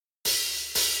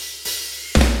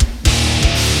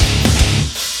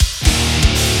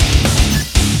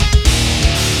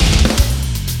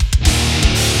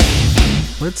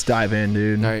Let's dive in,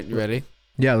 dude. All right, you ready?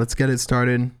 Yeah, let's get it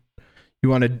started. You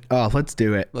want to? Oh, let's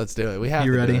do it. Let's do it. We have.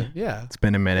 You to ready? Do it. Yeah. It's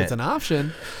been a minute. It's an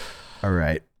option. All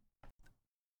right.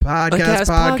 Podcast.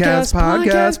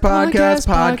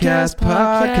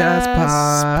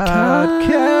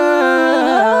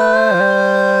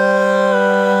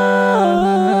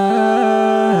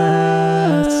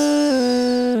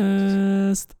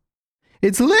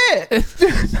 It's lit,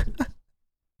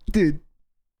 dude.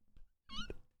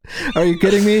 Are you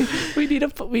kidding me?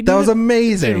 That was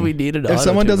amazing. Dude, we needed. If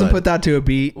someone doesn't put that to a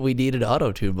beat, we need an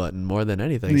auto-tune button more than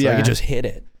anything. So Yeah. I could just hit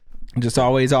it. just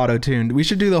always auto-tuned. We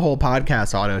should do the whole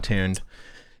podcast auto-tuned.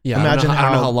 Yeah. Imagine I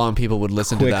don't know how how long people would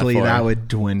listen to that Quickly for. that would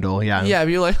dwindle. Yeah. Yeah,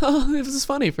 you're like, oh, this is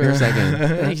funny for a second.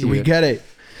 Thank you. We get it.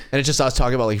 And it's just us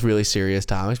talking about like really serious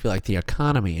topics. Be like, the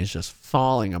economy is just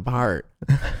falling apart.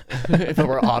 If it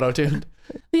were auto-tuned,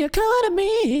 the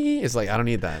economy. It's like, I don't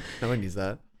need that. No one needs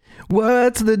that.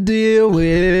 What's the deal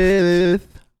with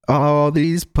all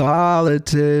these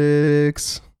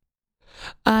politics?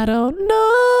 I don't know.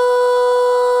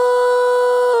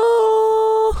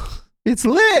 It's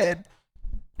lit.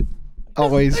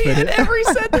 Always fit it. Every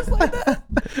sentence like that.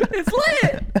 It's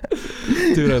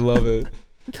lit. Dude, I love it.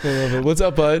 I love it. What's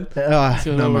up, bud? Not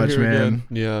much, man. Again?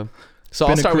 Yeah. So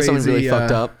Been I'll a start with something really crazy,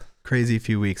 fucked up. Crazy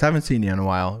few weeks. I haven't seen you in a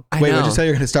while. I Wait, know. would you say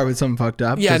you're going to start with something fucked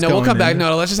up? Yeah, Just no, we'll going come back. in?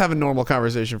 No, let's just have a normal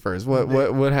conversation first.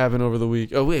 What happened over the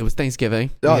week? Oh, wait, it was Thanksgiving.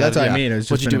 Oh, Yeah, that's what yeah. I mean. It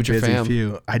was What'd just you been do a with your busy fam?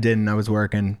 few. I didn't. I was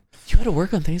working. You had to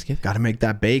work on Thanksgiving? Got to make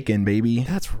that bacon, baby.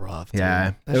 That's rough. Dude.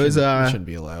 Yeah. That It was, that shouldn't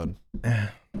be allowed.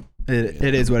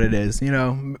 It is what it is. You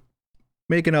know,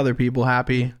 making other people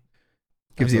happy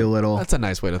gives you a little. That's a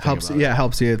nice way to think helps. about it. Yeah,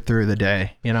 helps you through the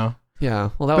day. You know. Yeah.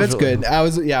 Well, that But was it's really- good. I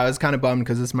was kind of bummed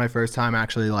because this is my first time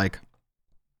actually like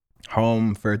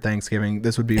home for Thanksgiving.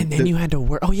 This would be. And then you had to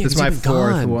work. Oh yeah, This is 'cause my you've been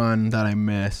fourth gone. one that I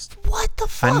missed. What the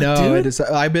fuck, I know. dude? It is,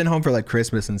 I've been home for like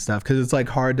Christmas and stuff because it's like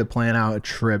hard to plan out a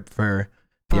trip for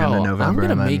the end of November. I'm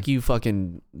gonna and then- make you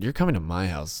fucking. You're coming to my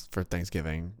house for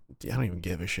Thanksgiving. I don't even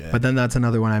give a shit. But then that's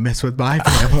another one I miss with my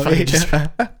family.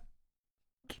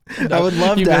 I would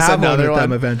love You to miss have one another with them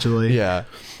one? eventually. yeah,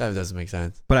 that doesn't make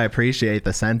sense. But I appreciate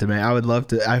the sentiment. I would love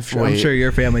to. I'm Wait. sure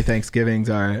your family Thanksgivings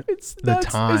are. It's The nuts,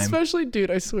 time. especially, dude.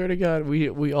 I swear to God,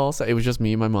 we all said it was just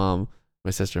me, my mom,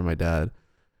 my sister, and my dad.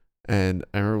 And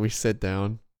I remember we sit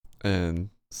down, and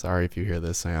sorry if you hear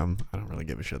this, Sam. I don't really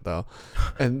give a shit though.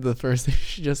 And the first thing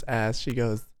she just asked, she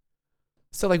goes,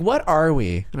 "So like, what are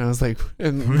we?" And I was like,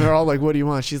 and they're all like, "What do you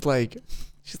want?" She's like,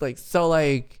 "So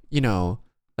like, you know,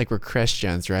 like we're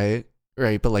Christians, right?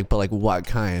 Right? But like what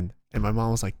kind?" And my mom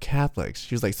was like, "Catholics."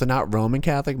 She was like, "So not Roman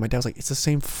Catholic?" My dad was like, "It's the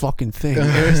same fucking thing."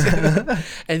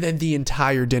 And then the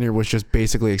entire dinner was just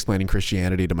basically explaining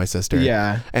Christianity to my sister.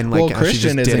 Yeah. And like, Well, she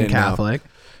Christian just isn't didn't know. Catholic.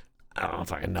 I don't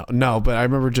fucking know. No, but I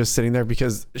remember just sitting there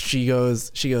because she goes,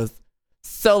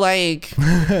 "So like,"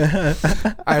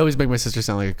 I always make my sister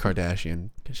sound like a Kardashian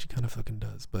because she kind of fucking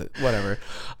does, but whatever.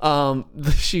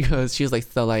 She was like,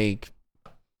 "So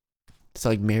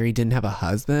like Mary didn't have a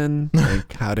husband?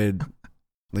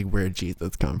 Like, where did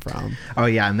Jesus come from?" Oh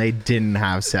yeah, and they didn't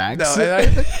have sex.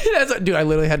 No, dude, I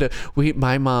literally had to.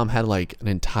 My mom had like an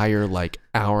entire like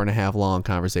hour and a half long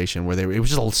conversation where it was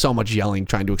just so much yelling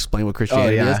trying to explain what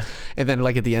Christianity yeah. is, and then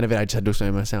like at the end of it, I just had to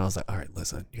explain myself. I was like, all right,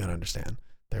 listen, you gotta understand.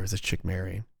 There was this chick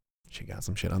Mary. She got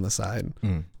some shit on the side.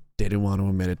 Didn't want to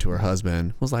admit it to her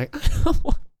husband. Was like,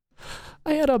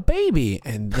 I had a baby,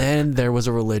 and then there was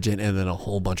a religion, and then a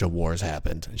whole bunch of wars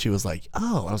happened. And she was like,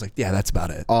 oh, I was like, yeah, that's about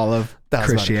it. All of That was about it.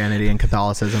 Christianity and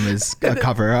Catholicism is a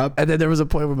cover up. And then there was a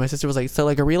point where my sister was like, "So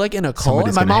like, are we like in a cult?"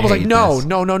 Somebody's And my mom gonna was like, hate "No, this.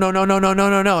 no, no, no, no, no, no, no,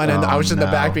 no, no." And then I was just in the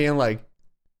back no. being like,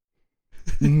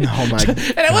 Oh my god.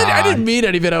 and I didn't mean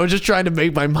any of it. I was just trying to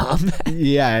make my mom mad.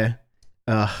 Yeah.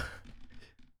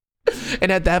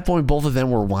 And at that point, both of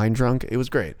them were wine drunk. It was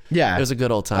great. Yeah. It was a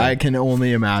good old time. I can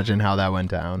only imagine how that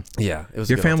went down. Yeah, it was.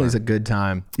 Your a good old family's a time. good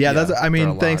time. Yeah, Yeah, that's. I they're a mean,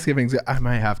 lot. Thanksgiving's. I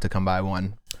might have to come by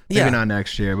one. Maybe Yeah. not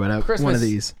next year, but one of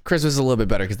these. Christmas is a little bit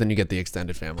better because then you get the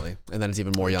extended family, and then it's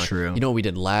even more young. True. You know what we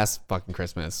did last fucking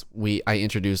Christmas? I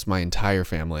introduced my entire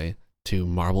family to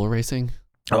marble racing.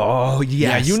 Oh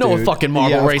Yeah, yes, you know what dude. fucking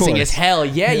marble Yeah, of racing course. is. Hell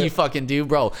yeah, you fucking do,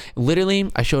 bro.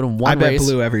 Literally, I showed him one I bet race.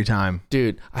 blue every time.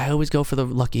 Dude, I always go for the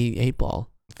lucky 8-ball.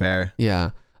 Fair.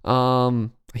 Yeah.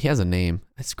 He has a name.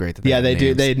 It's great that Yeah, have they do.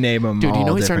 names. They name them. Dude, you all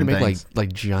know he's starting to different make things.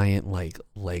 like giant like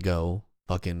Lego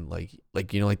fucking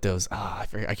like you know, like those I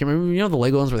forget, I can't remember, you know, the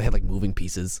Lego ones where they had like moving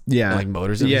pieces, Yeah. and, like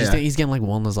motors, and Yeah. he's getting like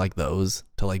one of those, like those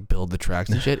to like build the tracks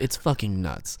and shit. It's fucking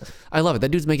nuts. I love it. That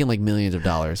dude's making like millions of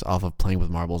dollars off of playing with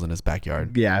marbles in his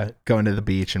backyard. Yeah, going to the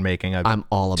beach and making a I'm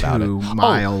all about it.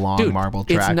 2-mile long Dude, marble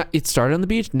it's track. not, it started on the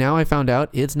beach. Now I found out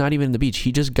it's not even the beach.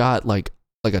 He just got like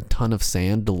a ton of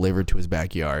sand delivered to his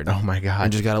backyard, Oh my and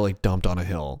god. just got it like dumped on a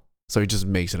hill. So he just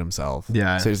makes it himself.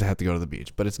 Yeah. So he doesn't have to go to the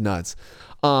beach. But it's nuts.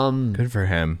 Good for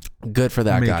him. Good for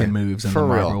that Making guy. moves in For the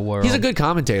real. marble world. He's a good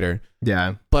commentator.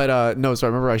 Yeah. But no, so I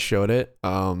remember I showed it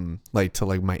like to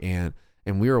like my aunt,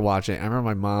 and we were watching. I remember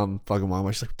my mom,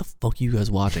 she's like, "What the fuck are you guys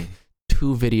watching?"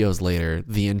 2 videos later,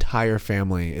 the entire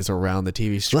family is around the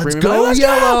TV screaming, Let's go, like,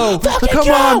 Yellow! Fucking Come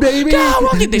go! on, baby! Go!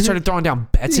 Rocket! They started throwing down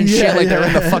bets and shit Yeah, like they're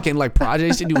in the yeah. fucking like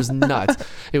projects. It was nuts.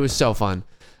 It was so fun.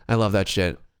 I love that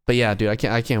shit. But yeah, dude,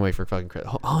 I can't wait for fucking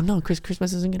Christmas. Oh no,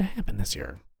 Christmas isn't gonna happen this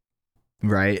year.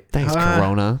 Right. Thanks,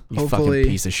 Corona. You hopefully-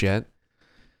 fucking piece of shit.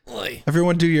 Oy.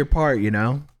 Everyone do your part, you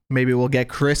know? Maybe we'll get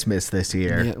Christmas this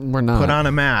year. Yeah, we're not. Put on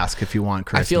a mask if you want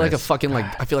Christmas. I feel like a fucking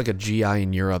I feel like a GI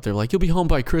in Europe. They're like, you'll be home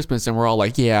by Christmas, and we're all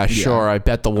like, yeah, sure. I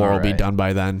bet the war will be Alright. done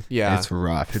by then. Yeah, It's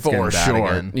rough. It's for getting bad sure.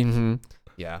 again. Mm-hmm.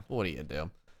 Yeah, what do you do?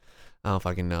 I don't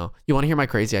fucking know. You want to hear my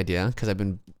crazy idea? Because I've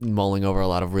been mulling over a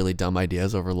lot of really dumb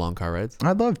ideas over long car rides.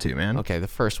 I'd love to, man. Okay, the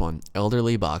first one: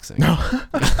 elderly boxing.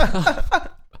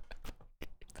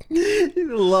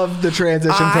 Love the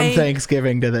transition from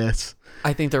Thanksgiving to this.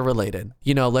 I think they're related.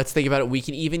 You know, let's think about it. We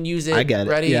can even use it. I get it,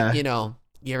 Ready? yeah. You know,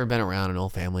 you ever been around an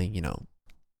old family? You know,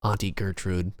 Auntie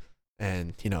Gertrude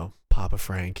and you know Papa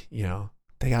Frank. You know,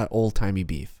 they got old timey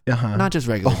beef, Uh-huh. not just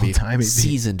regular beef, Old-timey beef.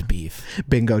 seasoned beef,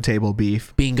 Bingo table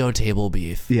beef. bingo table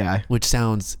beef. Yeah. Which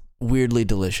sounds weirdly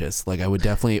delicious. Like I would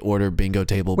definitely order bingo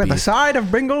table With beef. a side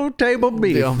of bingo table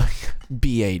beef. Oh my God.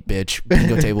 B8, bitch.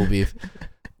 Bingo table beef.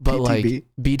 But like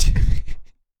BTB.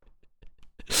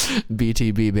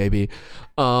 BTB, baby.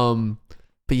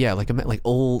 But yeah, like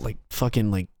old, like fucking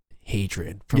like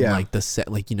hatred from Yeah. like the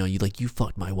set, like, you know, you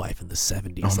fucked my wife in the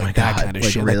 70s, Oh my like that God, kind of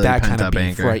like shit, really like that kind of pent-up beef,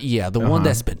 anger. right? Yeah, the one Uh-huh.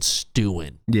 that's been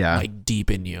stewing, Yeah. like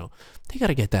deep in you. They got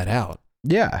to get that out.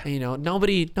 Yeah. And, you know,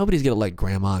 nobody's gonna let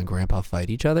grandma and grandpa fight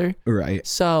each other. Right.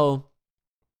 So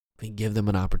we give them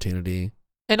an opportunity.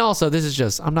 And also, this is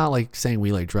just, I'm not like saying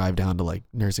we like drive down to like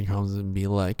nursing homes and be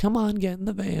like, come on, get in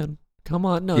the van. Come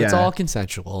on. No, it's Yeah. all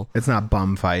consensual. It's not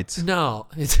bum fights. No,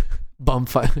 it's bum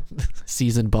fight,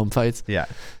 seasoned bum fights. Yeah.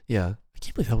 Yeah. I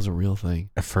can't believe that was a real thing.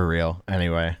 For real.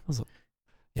 Anyway.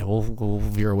 Yeah, we'll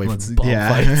veer away Let's- from bum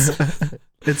fights.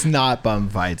 It's not bum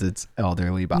fights. It's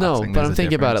elderly boxing. No, but There's I'm a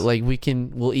thinking about it. difference.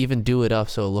 Like we'll even do it up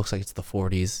so it looks like it's the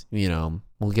 40s. You know,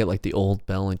 we'll get like the old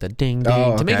bell, like the ding ding,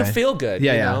 Oh, to make it okay. feel good.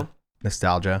 Yeah, you yeah. know?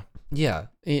 Nostalgia. Yeah,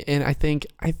 and I think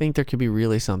there could be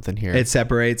really something here. It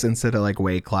separates instead of like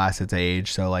weight class, it's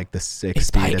age. So like the 60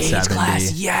 It's by to age 70.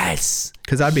 class. Yes.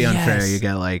 Because that'd be unfair. Yes. You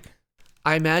get like,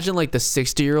 I imagine like the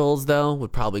 60-year-olds though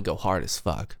would probably go hard as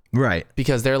fuck right.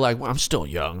 because they're like, well, I'm still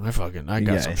young. I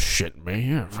got Yeah. some shit in me.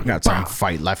 Yeah, I got some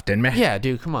fight left in me. Yeah,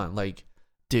 dude, come on, like,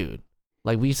 dude,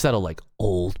 like we settle like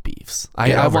old beefs.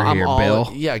 Get over here,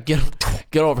 Bill. Yeah, get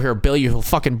over here, Bill. You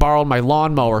fucking borrowed my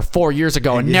lawnmower 4 years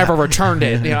ago and never returned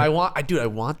it. You know, I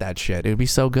want that shit. It would be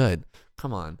so good.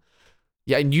 Come on.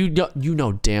 Yeah, and you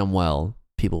know damn well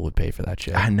people would pay for that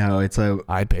shit. I know. It's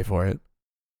I'd pay for it.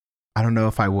 I don't know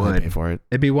if I I'd pay would. for it.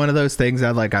 It'd be one of those things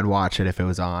I'd watch it if it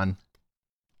was on.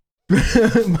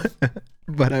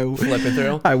 But Flip it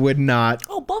through. I would not.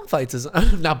 Oh, bum fights is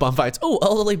not bum fights. Oh,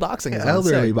 elderly boxing is on.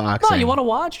 Elderly Sick. boxing. No, you want to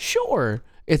watch? Sure.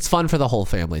 It's fun for the whole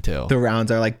family too. The rounds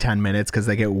are like 10 minutes because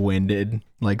they get winded.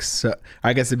 Like, so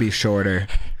I guess it'd be shorter.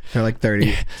 They're like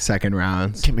 30-second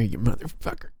rounds. Come here, you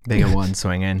motherfucker. They get one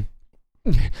swing in.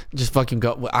 Just fucking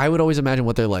go. I would always imagine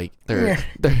what they're like.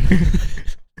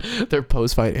 Their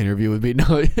post-fight interview would be. No,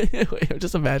 I'm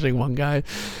just imagining one guy,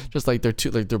 just like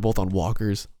they're both on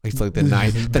walkers. Like, it's like the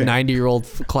 90-year-old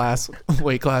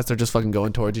weight class. They're just fucking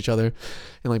going towards each other,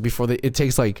 and like before it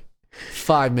takes like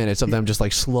 5 minutes of them just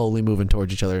like slowly moving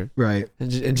towards each other. Right. And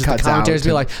just the Cuts commentators out be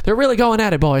to- like, they're really going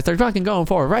at it, boys. They're fucking going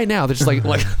for it right now. They're just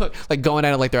like going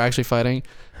at it like they're actually fighting,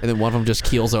 and then one of them just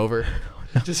keels over.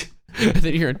 Just and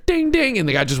then you hear a ding ding, and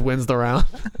the guy just wins the round.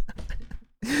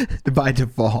 By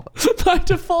default. By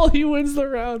default, he wins the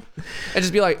round. And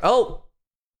just be like, oh,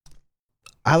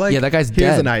 I like. yeah, that guy's Here's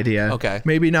dead. an idea. Okay.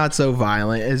 Maybe not so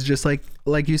violent. It's just like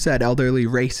you said, elderly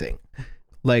racing,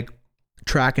 like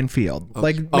track and field.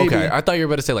 Like maybe Okay, I thought you were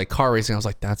about to say like car racing. I was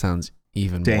like, that sounds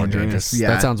even more Dangerous, dangerous. yeah.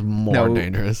 That sounds more No.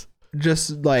 dangerous.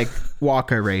 just like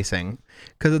walker racing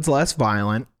because it's less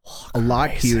violent, a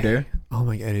lot racing. cuter. Oh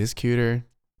my god, it is cuter.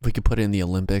 We could put it in the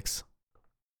Olympics.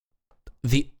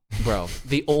 Bro,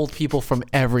 the old people from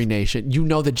every nation. You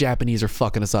know the Japanese are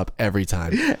fucking us up every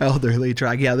time. Elderly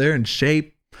track. Yeah, they're in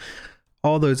shape.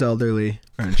 All those elderly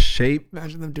are in shape.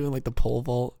 Imagine them doing like the pole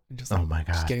vault and just Oh my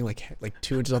god. just getting like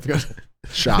 2 inches off the ground.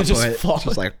 Shot just put. fall.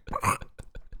 Just like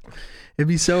it'd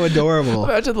be so adorable.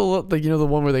 Imagine the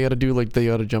one where they got to do like they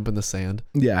got to jump in the sand.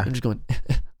 Yeah. I'm just going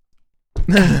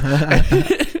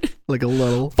Like a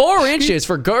little 4 inches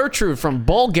for Gertrude from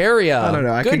Bulgaria. I don't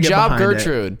know. I Good could get job, behind it.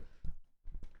 Gertrude.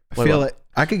 I feel like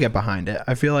I could get behind it.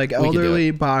 I feel like can do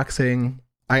elderly boxing.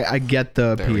 I get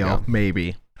the There we appeal go.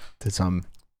 maybe to some,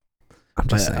 I'm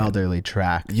but just saying. elderly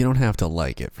track. You don't have to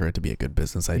like it for it to be a good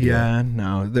business idea. Yeah,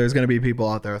 no. There's gonna be people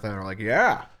out there that are like,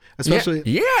 yeah, especially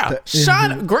yeah.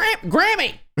 Son,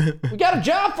 Grammy, we got a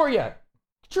job for you. Get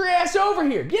your ass over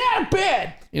here. Get out of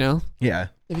bed. You know, yeah.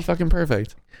 it'd be fucking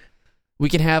perfect. We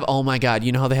can have. Oh my god,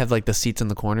 you know how they have like the seats in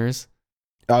the corners?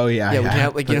 Oh yeah, Yeah, we can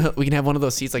have like we can have one of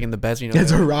those seats like in the beds. You know, it's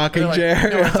a rocking like, chair.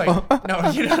 No, it's like no,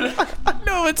 you know,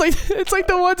 no, it's like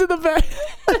the ones in the bed.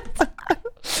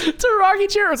 It's a rocking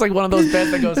chair. It's like one of those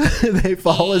beds that goes. They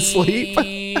fall asleep.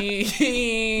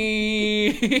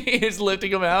 It's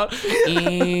lifting them out. Oh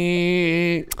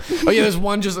yeah, there's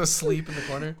one just asleep in the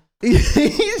corner.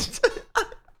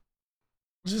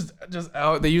 Just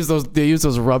out. They use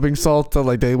those rubbing salt to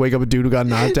like they wake up a dude who got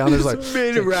knocked down. There's like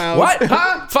mid round. what?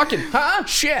 Huh? Fucking huh?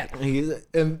 Shit.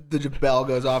 And the bell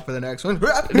goes off for the next one.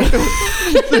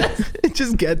 It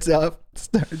just gets up.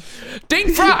 Starts.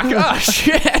 Ding frock. Oh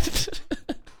shit.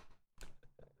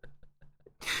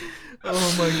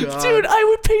 Oh my god, Dude, I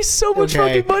would pay so much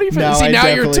Okay. fucking money for No, this. See, I now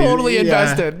you're definitely- totally yeah.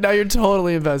 invested. Now you're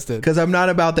totally invested. because I'm not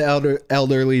about the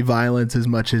elderly violence as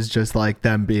much as just like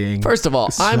them being. First of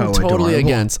all, So I'm totally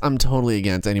adorable.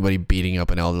 against anybody beating up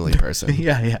an elderly person.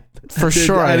 Yeah. For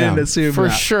sure I am. didn't assume For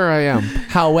that. sure I am.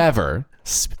 However,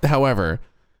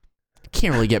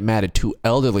 can't really get mad at 2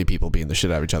 elderly people beating the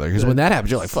shit out of each other because when that happens,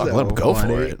 you're like, fuck, So let them go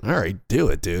funny. for it. All right, do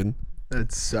it, dude.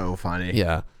 That's so funny.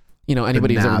 Yeah. You know,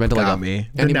 anybody who's ever been to like got a me.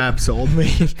 The any- nap sold me.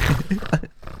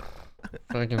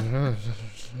 fucking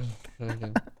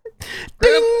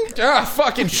ah,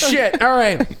 fucking shit. All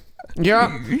right.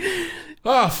 Yeah.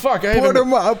 Oh, fuck. Put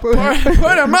him up. Put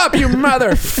him up, you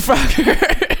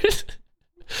motherfucker.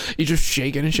 You just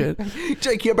shaking and shit.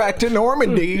 Take you back to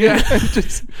Normandy. Yeah.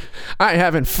 I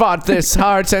haven't fought this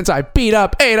hard since I beat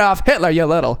up Adolf Hitler, you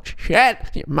little shit.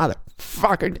 You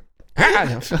motherfucker.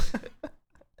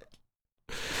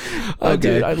 Oh, Okay.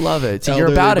 dude, I love it. So you're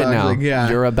Elderly about it now. boxing, yeah.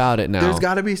 You're about it now. There's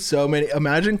got to be so many.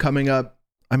 Imagine coming up.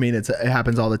 I mean, it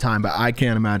happens all the time, but I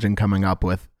can't imagine coming up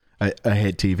with a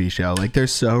hit TV show. Like they're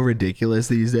so ridiculous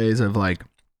these days. Of like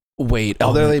Wait,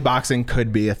 elderly boxing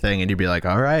could be a thing, and you'd be like,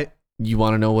 all right. you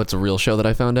want to know what's a real show that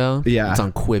I found out? Yeah. It's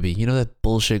on Quibi. You know that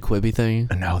bullshit Quibi thing?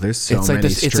 No, there's so It's many like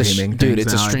this. It's streaming dude. things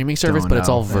It's a now, I streaming service, don't but it's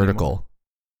all know anymore. vertical.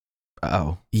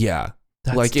 Oh, Yeah.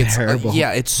 that's Like it's terrible.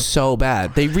 yeah, it's so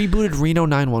bad. They rebooted Reno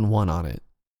 911 on it.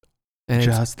 And it's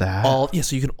just that.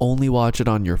 so you can only watch it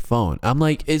on your phone. I'm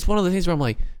like, it's one of the things where I'm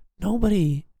like,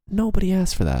 nobody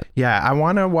asked for that. Yeah, I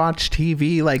want to watch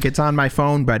TV like it's on my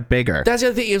phone, but bigger. That's the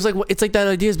other thing. It was like, it's like that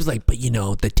idea is like, but you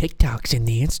know, the TikToks and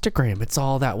the Instagram, it's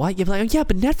all that. Why? You're like, oh, yeah,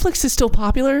 but Netflix is still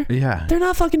popular. Yeah. They're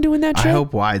not fucking doing that shit. I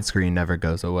hope widescreen never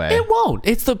goes away. It won't.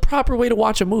 It's the proper way to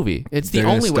watch a movie. It's the They're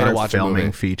gonna only way to start watch a filming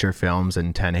movie. feature films in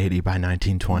 1080 by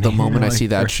 1920. The moment I Like, see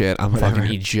that or shit, I'm whatever.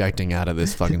 fucking ejecting out of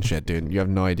this fucking shit, dude. You have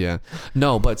no idea.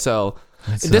 No, but so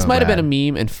It's this so might have been a bad.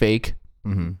 meme and fake,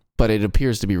 Mhm. but it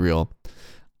appears to be real.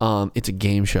 It's a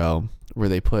game show where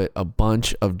they put a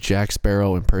bunch of Jack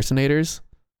Sparrow impersonators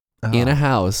in a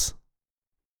house,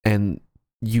 and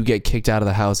you get kicked out of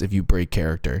the house if you break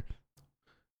character.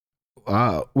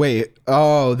 Wait.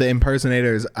 Oh, the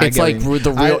impersonators. It's like the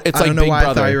real. It's I like don't know Big why I thought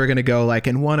you Brother. were gonna go like,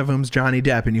 and one of them's Johnny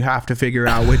Depp, and you have to figure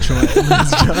out which one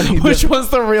is Johnny Which Depp. one's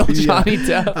the real Johnny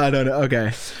Yeah. Depp? I don't know.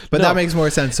 Okay, but No. that makes more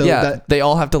sense. So Yeah, they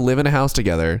all have to live in a house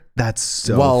together. that's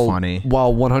so while, funny.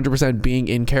 While 100% being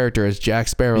in character as Jack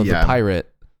Sparrow, Yeah. the pirate,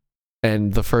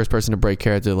 and the first person to break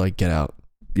character, like, get out.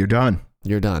 You're done.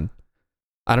 You're done.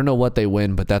 I don't know what they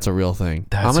win, but that's a real thing.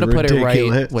 That's I'm gonna put it right.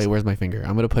 ridiculous. Wait, where's my finger?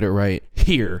 I'm gonna put it right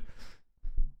here.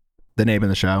 The name of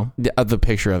the show. The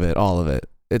picture of it, all of it.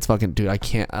 It's fucking, dude. I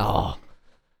can't. Oh,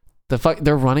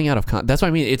 they're running out of that's what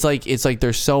I mean. It's like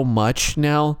there's so much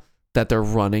now that they're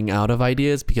running out of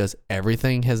ideas because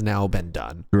everything has now been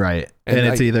done. Right. And And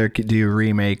it's like- either do you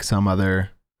remake some other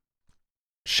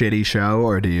shitty show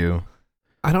or do you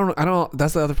I don't.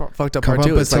 That's the other fucked up come part up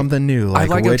too. with It's like, something new? Like,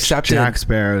 like which accepted- Jack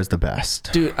Sparrow is the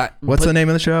best? dude. What's the name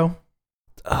of the show?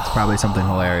 It's probably something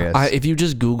hilarious. If you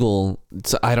just Google,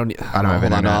 I don't have hold on,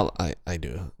 internet. I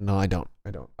do. No, I don't.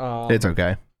 It's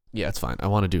okay. Yeah, it's fine. I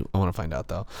want to find out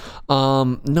though.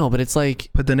 No, but it's like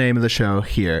Put the name of the show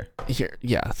here, here.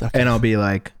 Yeah. Okay. and I'll be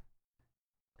like,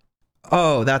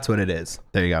 oh, that's what it is.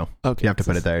 There you go. Okay. You have to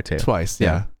put it there too. Twice.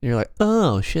 Yeah. You're like,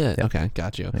 oh shit. Yeah. Okay,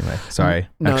 got you. Anyway, sorry,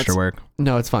 No, extra work.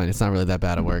 No, it's fine. It's not really that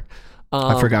bad of work.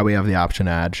 I forgot we have the option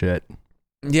to add shit.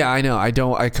 Yeah, I know. I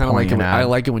don't. I kind of like it. Pointing I at.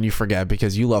 like it when you forget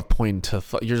because you love pointing to.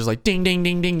 You're just like ding, ding,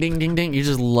 ding, ding, ding, ding, ding. You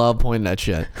just love pointing at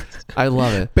shit. I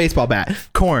love it. Baseball bat,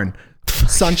 corn,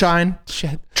 sunshine,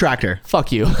 Shit. tractor.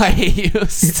 Fuck you. I hate you.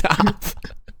 Stop.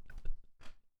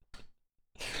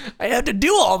 I have to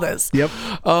do all this. Yep.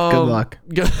 Good luck.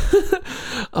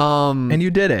 And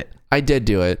you did it. I did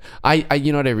do it. I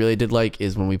you know what I really did like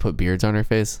is when we put beards on our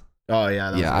face. Oh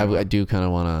yeah. Yeah, I do kind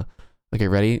of want to. Okay,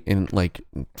 ready? In like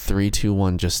 3, 2,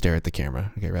 1, just stare at the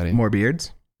camera. Okay, ready? More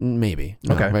beards. Maybe.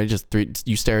 No, Okay. Ready? Just 3.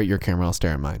 You stare at your camera. I'll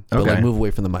stare at mine. But Okay. like move away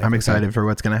from the mic. I'm okay? excited for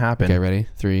what's gonna happen. Okay, ready?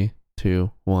 3,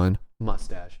 2, 1.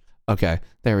 Mustache. Okay,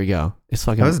 there we go. It's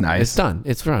fucking. That was nice. It's done.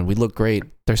 It's done. We look great.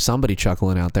 There's somebody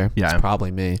chuckling out there. Yeah. It's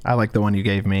probably me. I like the one you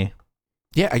gave me.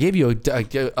 Yeah, I gave you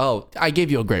I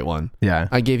gave you a great one. Yeah.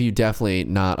 I gave you definitely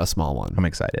not a small one. I'm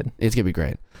excited. It's gonna be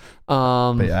great.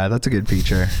 But yeah, that's a good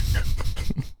feature.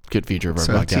 Good feature of our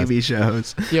So podcast. TV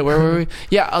shows. Yeah, where were we?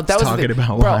 Yeah, that Just was the talking thing.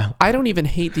 about Bro, Wild. I don't even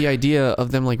hate the idea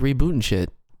of them like rebooting shit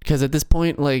because at this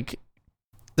point, like,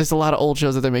 there's a lot of old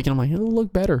shows that they're making. I'm like, it'll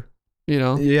look better, you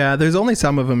know? Yeah, there's only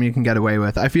some of them you can get away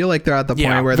with. I feel like they're at the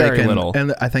Yeah, point where they very can, little.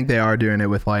 and I think they are doing it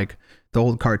with like the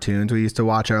old cartoons we used to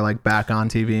watch are like back on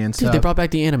TV and Dude, stuff. they brought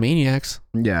back the Animaniacs.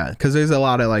 Yeah, because there's a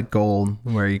lot of like gold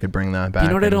where you could bring that back. You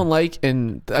know what I and- don't like,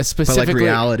 and But like specifically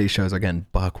reality shows are getting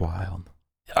buck wild.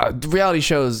 reality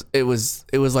shows. It was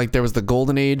like there was the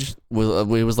golden age. It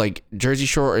was like Jersey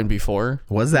Shore and before.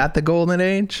 Was that the golden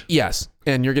age? Yes,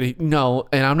 and you're gonna no,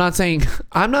 and I'm not saying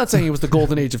it was the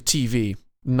golden age of TV.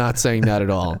 Not saying that at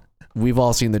all. We've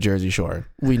all seen the Jersey Shore.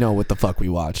 We know what the fuck we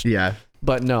watched. Yeah,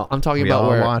 But no, I'm talking we about all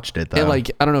where watched it though. and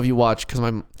like I don't know if you watch because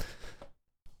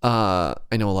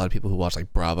I know a lot of people who watch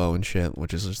like Bravo and shit,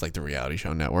 which is just like the reality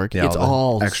show network. Yeah, It's the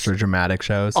all extra dramatic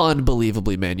shows.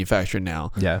 unbelievably manufactured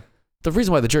now. Yeah, The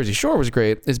reason why the Jersey Shore was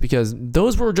great is because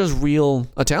those were just real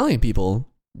Italian people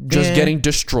just Eh. getting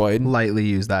destroyed. lightly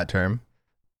use that term.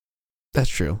 That's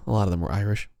true. A lot of them were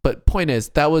Irish. But point is,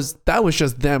 that was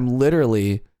just them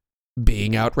literally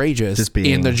being outrageous Just being-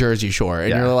 in the Jersey Shore. And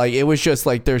Yeah. you're like, it was just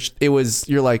like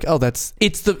you're like, oh,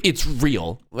 it's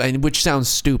real. And which sounds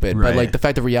stupid. But Right. like the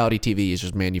fact that reality TV is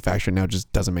just manufactured now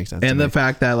just doesn't make sense. And to the me.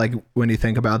 fact that like when you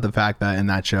think about the fact that in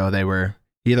that show they were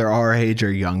either our age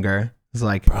or younger, it's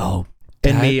like, Bro.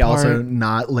 and that me also part-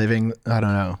 not living. I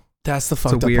don't know. That's the It's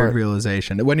fucked a up weird part.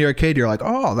 realization. When you're a kid, you're like,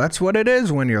 oh, that's what it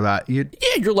is. When you're that, you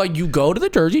Yeah, you're like, you go to the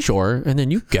Jersey Shore and then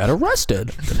you get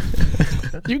arrested.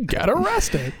 You get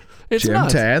arrested. It's gym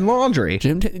nuts. tan laundry.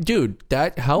 Dude,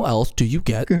 how else do you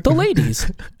get the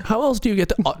ladies? How else do you get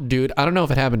the dude? I don't know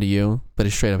if it happened to you, but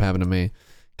it straight up happened to me.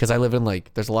 Because I live in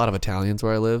like, there's a lot of Italians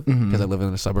where I live because I live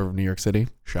in a suburb of New York City.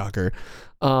 Shocker.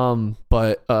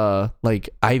 But like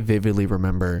I vividly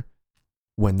remember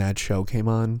when that show came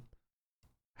on,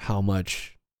 how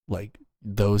much like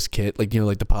those kids, like, you know,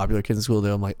 like the popular kids in school,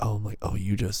 I'm like, oh,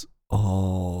 you just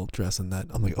all dress in that.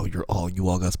 I'm like, oh, you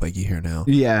all got spiky hair now.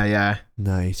 Yeah, yeah.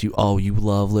 Nice. You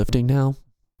love lifting now?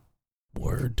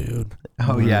 Word, dude.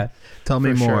 Oh Word. yeah. Tell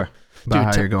me For sure. more about Dude,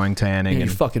 how tell- you're going tanning And and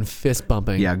you're fucking fist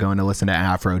bumping. yeah, going to listen to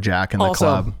Afrojack in the Also,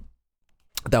 club.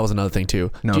 That was another thing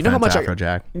too. No Do you know how much offense,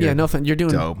 Afrojack. yeah, no offense. You're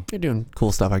doing dope. you're doing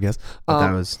cool stuff, I guess. But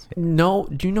that was No,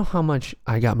 do you know how much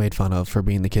I got made fun of for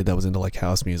being the kid that was into like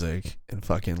house music and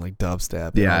fucking like dubstep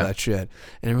and Yeah. all that shit?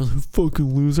 And everyone's like,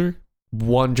 fucking loser.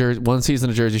 One season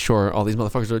of Jersey Shore, all these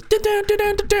motherfuckers are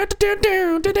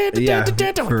Yeah, I'm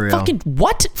for like, real. fucking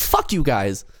what? Fuck you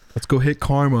guys. let's go hit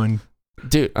Carmen.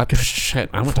 Dude,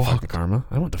 shit. I went to fucking Karma.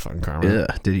 I went to fucking Karma.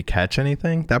 Ugh, did you catch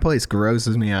anything? That place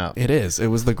grosses me out. It is. It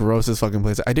was the grossest fucking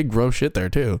place. I did gross shit there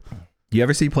too. You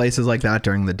ever see places like that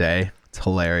during the day? It's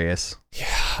hilarious.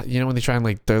 Yeah, you know when they try and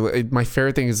like, my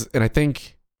favorite thing is, and I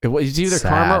think it was either Sad,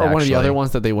 Karma or one of the actually. other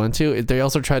ones that they went to. They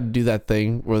also tried to do that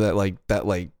thing where that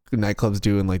nightclubs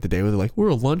do in like the day where they're like, we're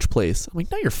a lunch place. I'm like,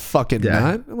 no, you're fucking Yeah.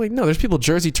 not. I'm like, no, there's people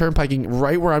Jersey turnpiking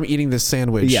right where I'm eating this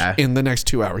sandwich Yeah. in the next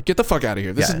 2 hours. Get the fuck out of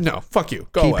here. This Yeah. is no, fuck you.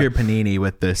 Go Keep away. your panini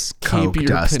with this Coke your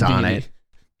dust on panini. it.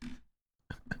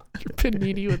 Your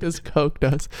panini with this Coke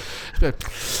dust.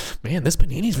 Man, this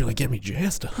panini's really getting me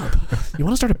jazzed up. You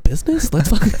want to start a business? Let's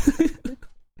fucking.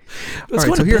 All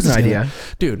right, so here's an idea.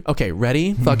 Dude, okay,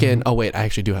 ready? Fucking, oh wait, I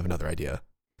actually do have another idea.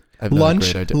 I've got a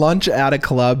great idea. Lunch at a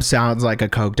club sounds like a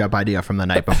coked up idea from the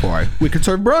night before. We could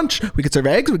serve brunch. We could serve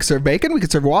eggs. We could serve bacon. We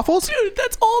could serve waffles. Dude,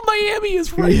 that's all Miami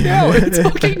is right now. It's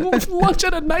fucking lunch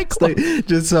at a nightclub. Like,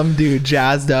 just some dude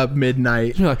jazzed up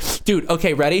midnight. You're like, dude,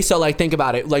 okay, ready? So like, think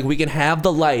about it. Like, we can have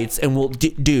the lights, and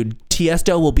dude,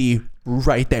 Tiesto will be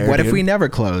right there. What dude. if we never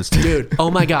closed? Dude,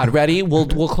 oh my God, ready? We'll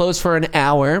close for an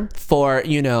hour for,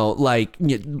 like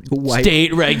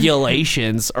state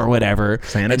regulations or whatever.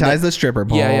 Sanitize the stripper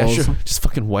poles. Yeah, sure. Just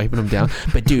fucking wiping them down.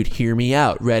 But dude, hear me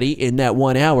out. Ready? In that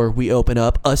 1 hour, we open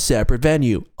up a separate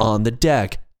venue on the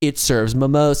deck. It serves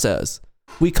mimosas.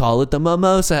 We call it the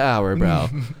Mimosa Hour, bro.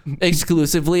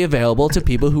 Exclusively available to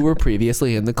people who were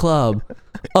previously in the club.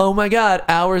 Oh my God,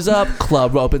 hour's up.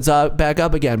 Club opens up back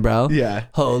up again, bro. Yeah.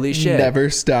 Holy shit. Never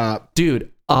stop.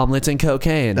 Dude, omelets and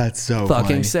cocaine. That's so fucking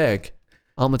funny. sick.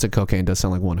 Omelets and cocaine does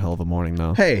sound like one hell of a morning,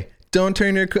 though. Hey, don't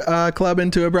turn your club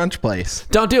into a brunch place.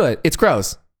 Don't do it. It's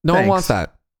gross. No one Thanks. wants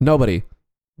that. Nobody.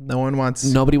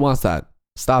 Nobody wants that.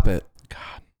 Stop it.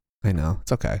 God. I know.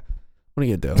 It's okay. What are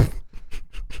you gonna do?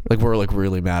 Like, we're like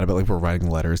really mad about, like, we're writing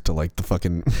letters to like the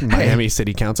fucking Miami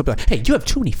City Council. But like, Hey, you have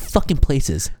too many fucking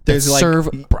places that There's, like, serve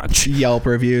brunch. Yelp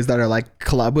reviews that are like,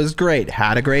 club was great,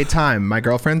 had a great time, my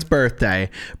girlfriend's birthday,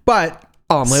 but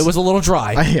Omelet was a little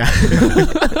dry. yeah.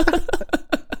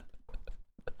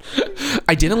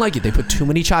 I didn't like it. They put too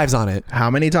many chives on it. How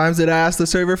many times did I ask the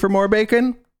server for more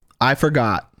bacon? I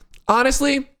forgot.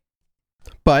 Honestly,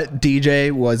 But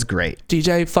DJ was great.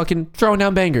 DJ fucking throwing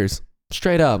down bangers.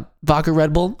 Straight up. Vodka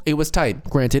Red Bull, it was tight.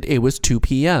 Granted, it was 2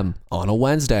 p.m. on a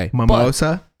Wednesday.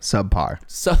 Mimosa, subpar.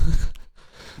 So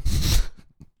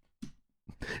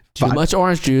too much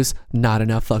orange juice, not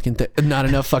enough fucking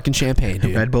champagne,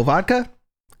 dude. Red Bull vodka,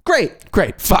 great.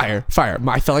 Great. Fire.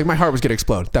 I felt like my heart was gonna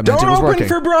explode. That meant Don't it was open working.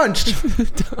 for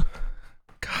brunch.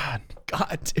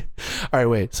 God, dude. all right,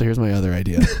 wait. So here's my other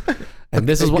idea, and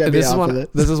this is Get what me off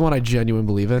of this is one I genuinely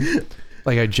believe in.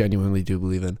 Like, I genuinely do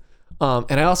believe in.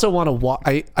 And I also want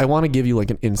to I want to give you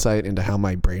like an insight into how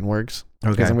my brain works.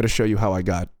 Okay. Because I'm going to show you how I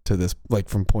got to this, like,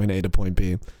 from point A to point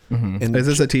B. And Is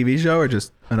this a TV show or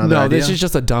just another no, idea? this is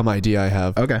just a dumb idea I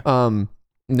have. Okay.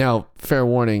 Now, fair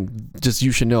warning, just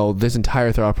you should know this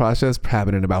entire thought process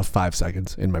happened in about 5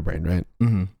 seconds in my brain, right?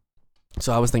 Mm-hmm.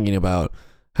 So I was thinking about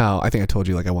how, I think I told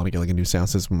you, like, I want to get like a new sound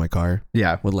system in my car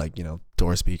Yeah. with, like,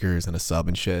 door speakers and a sub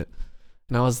and shit.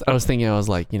 And I was thinking, I was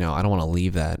like, I don't want to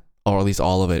leave that, or at least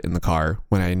all of it, in the car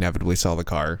when I inevitably sell the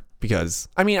car. Because,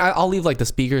 I mean, I'll leave like the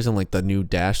speakers and like the new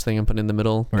dash thing I'm putting in the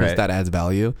middle, because Right. that adds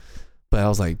value. But I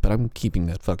was like, but I'm keeping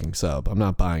that fucking sub. I'm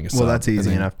not buying a sub. Well, that's and easy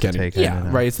then enough to getting- take in Yeah, and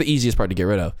out. right. It's the easiest part to get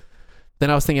rid of. Then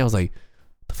I was thinking, I was like,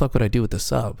 the fuck would I do with the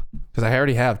sub? Because I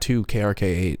already have 2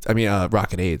 KRK 8s. I mean,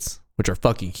 Rocket 8s, which are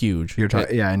fucking huge. You're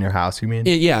yeah, in your house, you mean?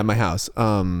 Yeah, in my house.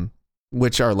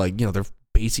 Which are like, they're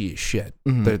bassy as shit.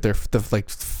 Mhm. They're like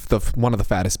one of the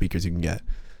fattest speakers you can get.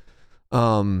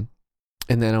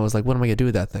 And then I was like, what am I gonna do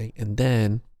with that thing? And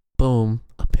then, boom,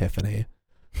 epiphany.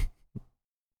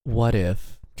 What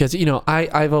if? Because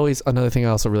I've always, another thing I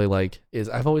also really like is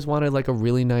I've always wanted like a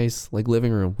really nice like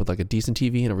living room with like a decent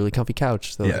TV and a really comfy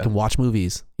couch so that I Yeah. can watch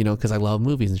movies. Because I love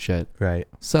movies and shit. Right.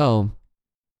 So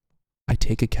I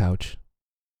take a couch,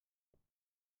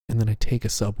 and then I take a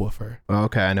subwoofer.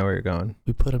 Okay, I know where you're going.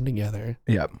 We put them together.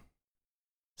 Yep.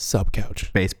 Sub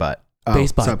couch. Bass butt.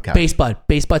 Bass butt. sub-couch. Bass butt.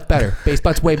 Bass butt's better. Bass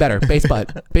butt's way better. Bass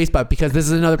butt. Bass butt. Because this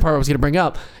is another part I was going to bring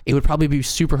up. It would probably be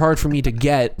super hard for me to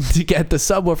get the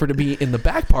subwoofer to be in the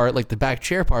back part, like the back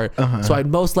chair part. Uh-huh. So I'd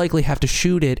most likely have to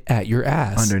shoot it at your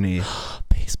ass. Underneath.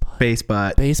 Bass butt. Bass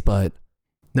butt. Bass butt.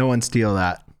 No one steal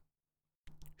that.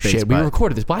 Bass Shit, we butt.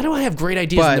 recorded this. Why do I have great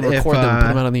ideas and But then if, record them and put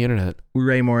them out on the internet?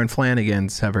 Raymore and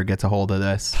Flanagan's ever gets a hold of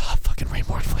this. Fucking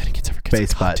Raymore and Flanagan's ever gets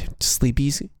Bass a butt. dude.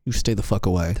 Sleepies, you stay the fuck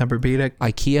away. Tempur-Pedic.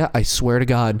 IKEA, I swear to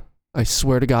God,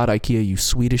 IKEA, you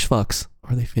Swedish fucks.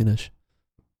 Are they Finnish?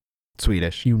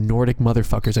 Swedish. You Nordic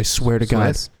motherfuckers, I swear to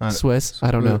God. Swiss? Swiss? I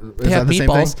don't know. Is They have that the same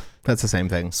meatballs. thing? That's the same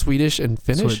thing. Swedish and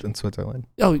Finnish? In Switzerland.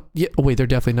 Oh, yeah. Oh, wait, they're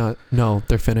definitely not. No,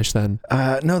 they're Finnish then.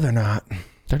 No, they're not.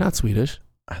 They're not Swedish.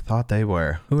 I thought they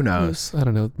were. Who knows? I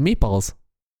don't know. Meatballs.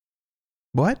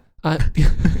 What?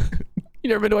 You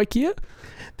never been to IKEA?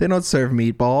 They don't serve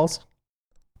meatballs.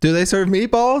 Do they serve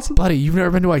meatballs? Buddy, you've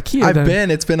never been to IKEA? I've then.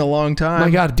 been. It's been a long time. My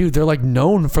God, dude, they're like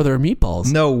known for their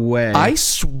meatballs. No way. I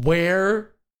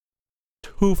swear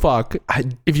to fuck. I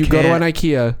If you go to an can't-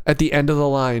 IKEA, at the end of the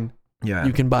line, Yeah.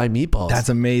 you can buy meatballs. That's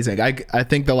amazing. I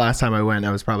think the last time I went,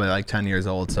 I was probably like 10 years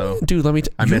old. So Dude, let me.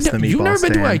 I missed the meatball You've never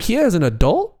been to stand. IKEA as an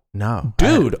adult, no,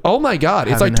 dude? Oh my God,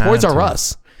 it's like haven't Toys had R to.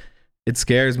 Us. It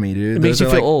scares me, dude. It makes Those you are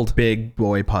feel like old. Big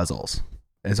boy puzzles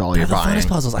is all They're you're the buying. funnest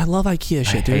puzzles. I love IKEA I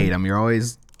shit, dude. hate them. You're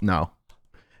always no.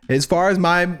 As far as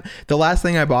the last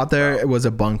thing I bought there was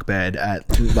a bunk bed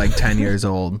at like 10 years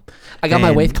old. I got my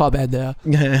And- waist car bed there.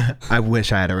 I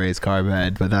wish I had a race car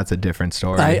bed, but that's a different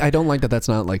story. I don't like that. That's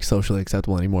not like socially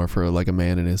acceptable anymore for like a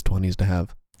man in his 20s to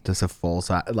have. Just a full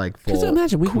size, like Because full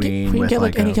imagine we can with get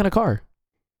like any a- kind of car.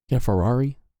 Get a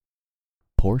Ferrari,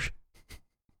 Porsche,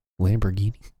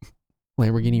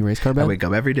 Lamborghini race car I bed. wake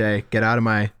up every day, get out of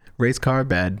my race car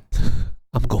bed,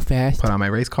 I'm go fast. put on my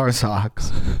race car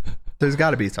socks. There's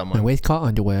got to be My someone. waist car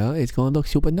underwear is gonna look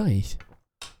super nice.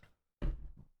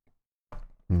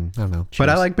 I don't know. But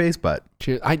I Cheers. like base butt.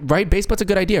 Cheers. Right, base butt's a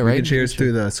good idea, We right? can cheers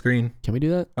through the screen. Can we do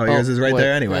that? Oh, yours is right what?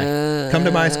 there anyway. Come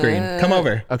to my screen. Come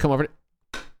over. Oh, come over.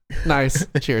 Nice.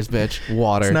 Cheers, bitch.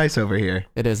 Water. It's nice over here.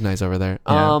 It is nice over there.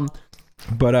 Yeah.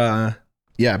 But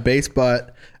yeah, base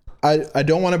butt. I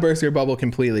don't want to burst your bubble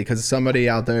completely because somebody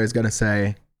out there is gonna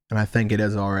say, and I think it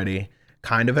is already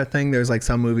kind of a thing. There's like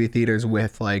some movie theaters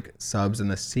with like subs in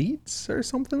the seats or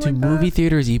something Do like that. movie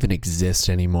theaters even exist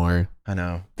anymore? I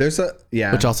know. There's a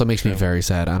Which also makes me true. very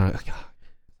sad. I'm making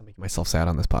myself sad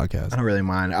on this podcast. I don't really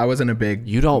mind. I wasn't a big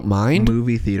You don't mind?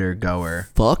 movie theater goer.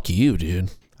 Fuck you,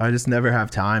 dude. I just never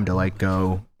have time to like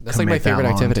go. That's like my commit that favorite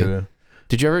long activity. to-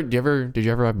 Did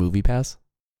you ever have Movie Pass?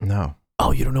 No.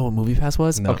 Oh, you don't know what Movie Pass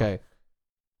was? No. Okay.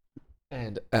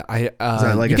 And that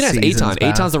like you a can ask season's Aton.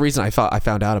 pass? Aton's the reason I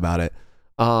found out about it.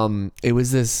 It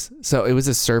was this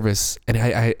service, and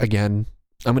I again,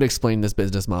 I'm gonna explain this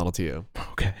business model to you,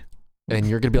 Okay. and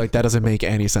you're gonna be like, that doesn't make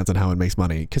any sense on how it makes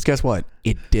money. Because guess what?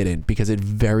 It didn't, because it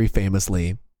very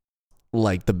famously,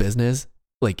 like the business,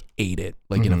 like ate it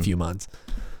like in a Mhm. few months.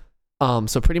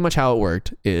 So pretty much how it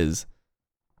worked is,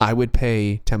 I would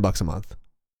pay $10 a month,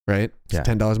 right? So Yeah.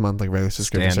 $10 a month, like regular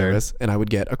subscription Standard. service, and I would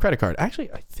get a credit card.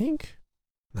 Actually, I think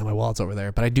now my wallet's over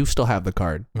there, but I do still have the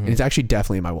card, Mhm. and it's actually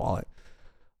definitely in my wallet.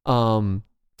 And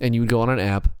you would go on an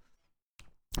app,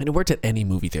 and it worked at any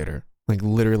movie theater, like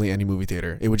literally any movie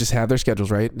theater. It would just have their schedules,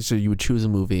 right? So you would choose a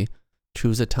movie,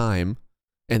 choose a time,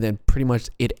 and then pretty much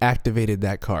it activated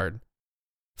that card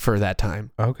for that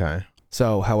time. Okay.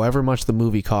 So however much the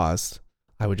movie cost,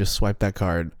 I would just swipe that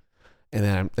card, and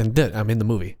then I'm in the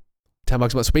movie.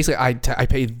 $10 a month. So basically, I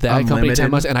pay that company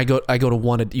 $10, Unlimited? and I go to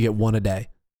one. You get one a day.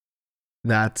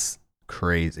 That's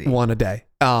crazy. One a day.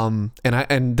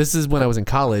 And this is when I was in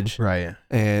college, Right.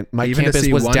 and my Even to campus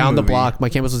see was one down the movie. block. My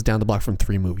campus was down the block from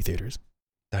 3 movie theaters.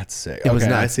 That's sick. It was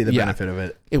Okay, I nuts. see the Yeah. benefit of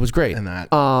it It was great. in that.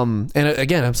 And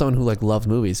again, I'm someone who like loves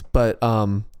movies, but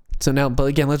but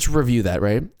again, let's review that,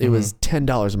 right? It was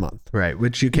 $10 a month. Right.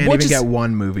 Which you can't Which even is- get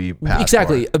one movie pass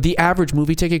Exactly. for. The average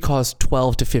movie ticket costs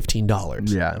 $12 to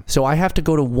 $15. Yeah. So I have to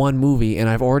go to one movie, and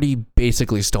I've already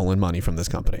basically stolen money from this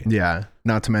company. Yeah.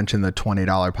 Not to mention the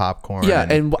 $20 popcorn. Yeah,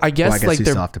 and I guess, well, I guess like you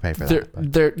they're, still have to pay for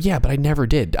that. but- yeah, but I never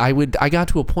did. I got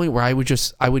to a point where I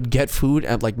would get food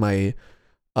at like my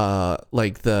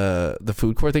like the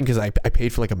food court thing, because I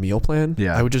paid for like a meal plan.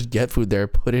 Yeah. I would just get food there,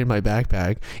 put it in my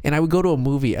backpack, and I would go to a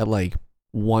movie at like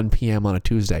 1 p.m. on a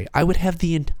Tuesday. I would have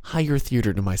the entire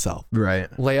theater to myself. Right.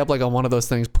 Lay up like on one of those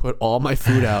things, put all my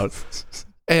food out,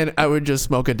 and I would just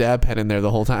smoke a dab pen in there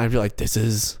the whole time. I'd be like, this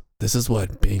is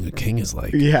what being a king is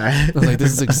like. Yeah. I was like,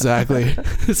 this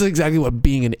is exactly what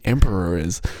being an emperor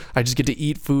is. I just get to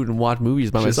eat food and watch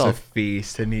movies by Just myself. a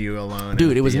feast and you alone.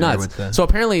 Dude, in it was theater nuts. with the- So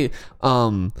apparently,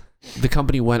 the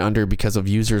company went under because of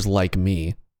users like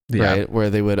me, yeah. right?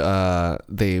 Where they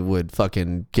would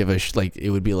fucking give like, it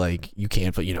would be like, you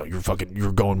can't,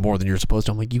 you're going more than you're supposed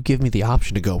to. I'm like, you give me the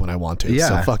option to go when I want to. Yeah.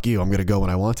 So fuck you. I'm gonna go when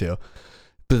I want to.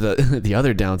 But the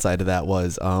other downside to that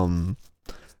was,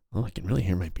 I can really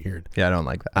hear my beard. Yeah, I don't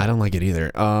like that. I don't like it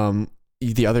either.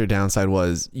 The other downside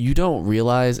was, you don't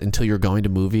realize until you're going to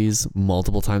movies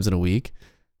multiple times in a week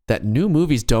that new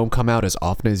movies don't come out as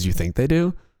often as you think they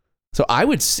do. So I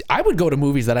would go to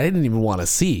movies that I didn't even want to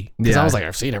see, because I Yeah. was like,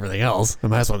 I've seen everything else. I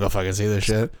might as well go fucking see this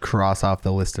shit. Cross off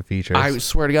the list of features. I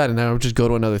swear to God, and then I would just go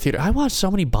to another theater. I watched so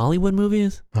many Bollywood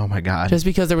movies oh my God. just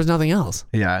because there was nothing else,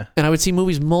 Yeah. and I would see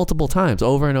movies multiple times,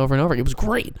 over and over and over. It was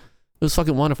great. It was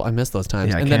fucking wonderful. I missed those times.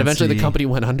 Yeah, I And then can't eventually the see- company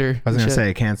went under. I was and going to shit. say,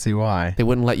 I can't see why. They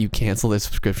wouldn't let you cancel their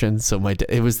subscription. So thank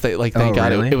Oh,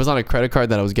 God really? it was on a credit card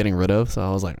that I was getting rid of. So I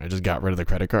was like, I just got rid of the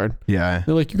credit card. Yeah.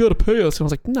 They're like, you got to pay us. And I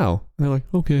was like, no. And they're like,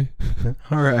 okay,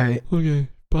 All right. okay,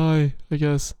 bye, I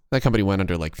guess. That company went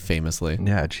under like famously.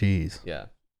 Yeah, jeez. Yeah.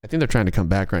 I think they're trying to come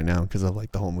back right now because of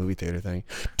like the whole movie theater thing.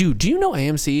 Dude, do you know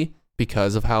AMC,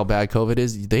 because of how bad COVID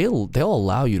is, they'll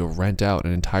allow you to rent out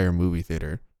an entire movie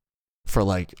theater for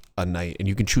like a night, and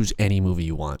you can choose any movie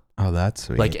you want. Oh, that's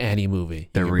sweet. Like any movie. you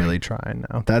They're can really bring. trying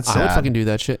now. That's I would sad. fucking do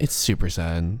that shit. It's super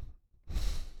sad.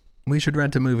 We should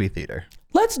rent a movie theater.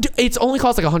 Let's do. It's only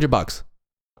costs like $100.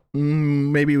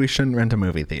 maybe we shouldn't rent a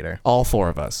movie theater. All 4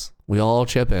 of us. We all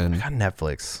chip I in. got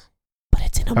Netflix. But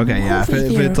it's in a Okay, yeah. If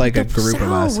movie it's like a theater with group of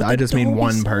sound, us, with I the just mean Dolby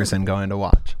one sound. person going to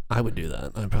watch. I would do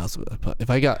that. I possibly. If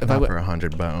I got. If Not I would. for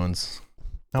 100 bones.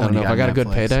 I don't know. If I got a good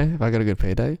Netflix. payday. If I got a good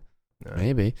payday. No.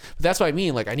 Maybe. But that's what I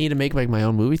mean. Like, I need to make like my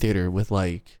own movie theater with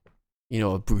like, you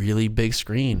know, a really big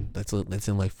screen that's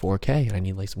in like 4K, and I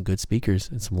need like some good speakers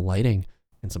and some lighting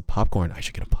and some popcorn. I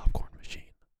should get a popcorn machine.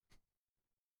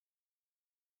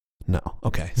 No.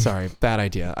 Okay. Sorry. Bad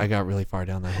idea. I got really far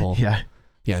down that hole. Yeah.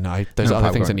 Yeah. No. There's No other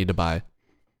things I popcorn. need to buy.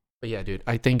 But yeah, dude.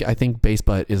 I think Base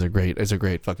Butt is a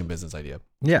great fucking business idea.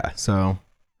 Yeah. So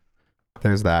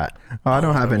there's that. Oh, I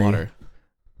don't have any. Water.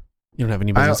 You don't have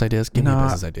any business ideas? Give me no, a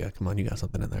business idea. Come on, you got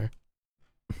something in there.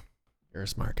 You're a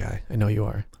smart guy. I know you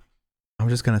are. I'm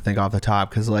just going to think off the top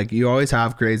because, like, you always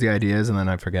have crazy ideas and then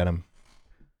I forget them.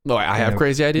 No, I have know.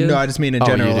 crazy ideas. No, I just mean in Oh,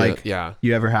 general, you do? like, yeah.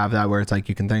 you ever have that where it's like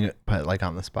you can think, but like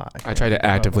on the spot. I try to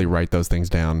actively write those things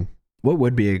down. What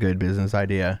would be a good business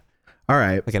idea? All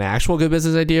right. Like an actual good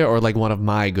business idea or like one of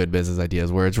my good business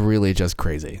ideas where it's really just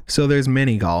crazy. So there's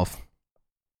mini golf,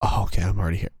 Oh, okay. I'm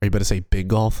already here. Are you about to say big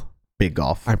golf? big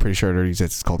golf. I'm pretty sure it already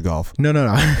exists. It's called golf. No,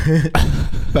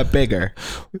 but bigger.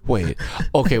 Wait.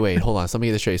 Okay, wait. Hold on. So let me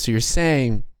get this straight. So you're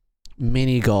saying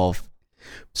mini golf.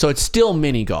 So it's still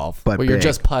mini golf, But where you're big.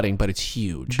 just putting, but it's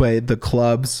huge. But the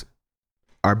clubs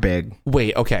are big.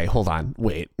 Wait. Okay. Hold on.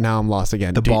 Wait. Now I'm lost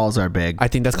again. The balls are big. I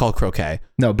think that's called croquet.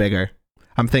 No, bigger.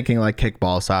 I'm thinking like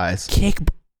kickball size.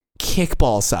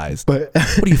 Kickball size. But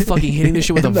What are you fucking hitting this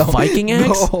shit with a the- Viking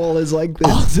axe? The hole is like this.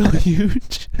 Also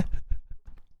huge.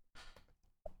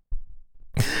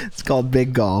 It's called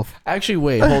big golf. Actually,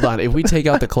 wait, hold on. If we take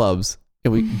out the clubs,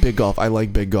 big golf. I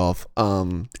like big golf.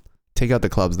 Take out the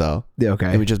clubs though, Yeah, and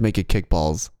okay. we just make it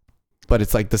kickballs. But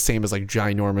it's like the same as like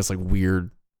ginormous, like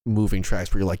weird moving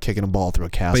tracks where you're like kicking a ball through a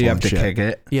castle. But you have and to shit. kick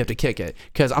it. You have to kick it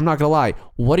because I'm not gonna lie.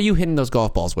 What are you hitting those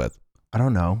golf balls with? I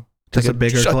don't know. Just Like a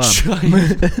bigger a club.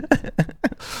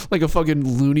 giant- Like a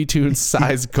fucking Looney Tunes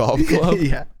sized golf club.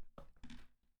 Yeah.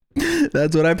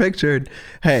 That's what I pictured.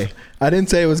 Hey, I didn't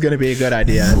say it was going to be a good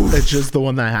idea. It's just the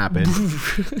one that happened.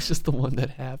 It's just the one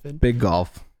that happened, Big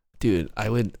golf. dude. I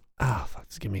would. Fuck,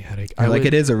 this give me a headache.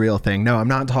 It is a real thing. No, I'm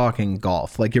not talking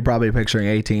golf. Like you're probably picturing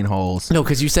 18 holes. No,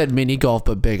 because you said mini golf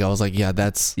but big. I was like, yeah,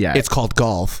 Yeah. it's called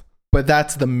golf. But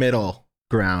that's the middle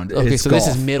ground. Okay, It's so golf.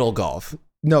 this is middle golf.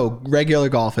 No, regular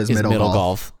golf is middle golf.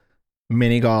 golf.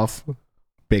 Mini golf,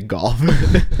 big golf.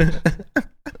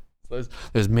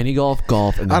 There's mini golf,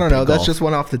 and then I don't know. big That's golf. just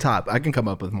one off the top. I can come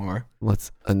up with more.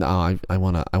 Let's. No, I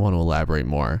want to elaborate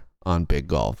more on big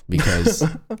golf because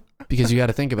you got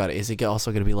to think about it. Is it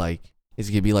also going to be like? Is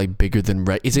it going to be like bigger than?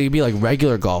 Is it going to be like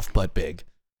regular golf but big,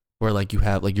 where like you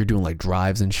have like you're doing like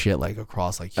drives and shit like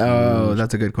across like. Huge, Oh,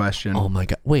 that's a good question. Oh my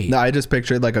god! Wait. No, I just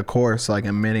pictured like a course, like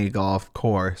a mini golf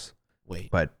course, Wait.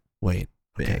 but Wait.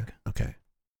 big. Okay.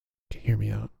 Hear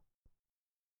me out.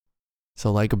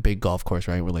 So like a big golf course,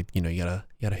 right? Where like, you know, you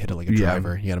gotta hit it like a Yeah.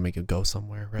 driver. You gotta make it go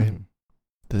somewhere, right? Mhm.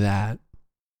 That,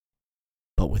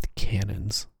 but with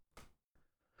cannons.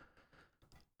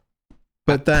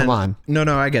 But then, Come on.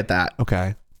 no, I get that.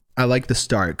 Okay. I like the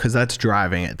start because that's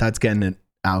driving it. That's getting it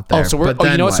out there. Oh, so we're But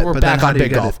then you know what? So we're But then back how on do you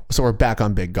big get golf. So we're back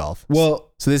on big golf. it-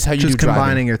 Well, So this is how you just do driving.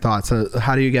 combining your thoughts. So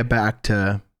how do you get back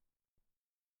to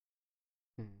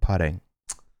putting?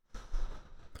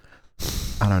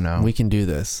 I don't know. We can do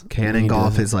this. Cannon We can do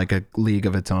golf this. is like a league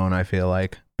of its own, I feel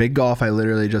like. Big golf, I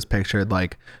literally just pictured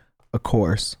like a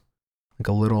course, like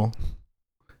a little.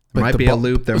 There But might the be a ball-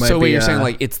 loop. There might so be wait, you're a, saying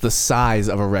like it's the size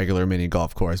of a regular mini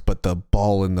golf course, but the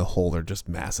ball and the hole are just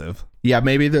massive. yeah,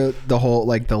 maybe the whole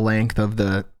like the length of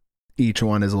the each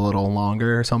one is a little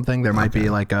longer or something. There might Okay. be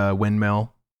like a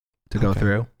windmill to go Okay.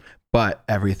 through, but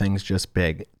everything's just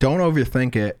big. Don't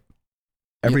overthink it.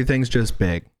 Everything's just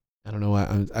big. I don't know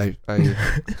why I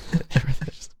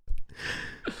everything's just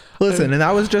Listen, and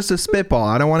that was just a spitball.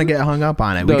 I don't want to get hung up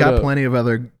on it. We No, got no. plenty of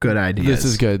other good ideas. This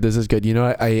is good. This is good. You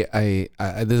know, I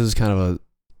this is kind of a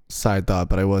side thought,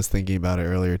 but I was thinking about it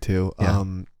earlier too. Yeah.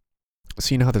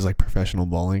 So you know how there's like professional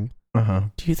bowling? Uh-huh.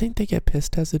 Do you think they get piss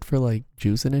tested for like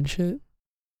juicing and shit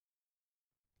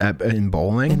In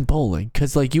bowling? in bowling?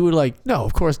 Because like you would like, no,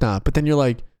 of course not. But then you're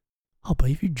like, oh, but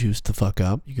if you juice the fuck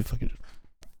up, you could fucking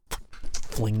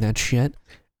fling that shit.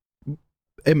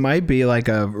 It might be like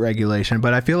a regulation,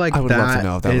 but I feel like I would love to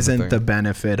know if that was a isn't thing. the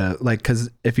benefit of like, because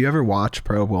if you ever watch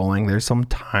pro bowling, there's some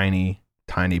tiny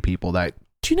people that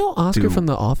Do you know Oscar Dude. from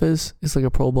The Office is like a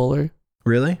pro bowler?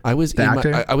 Really? I was The in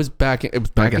actor? I was back. It was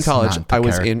back in guess college. not the I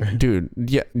was character. in, dude.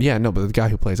 Yeah. No, but the guy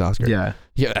who plays Oscar. Yeah.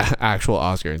 Actual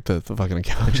Oscar. The fucking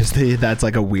account. That's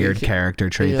like a weird character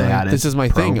trait they added. This is my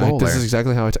Pro thing. This Bowler. is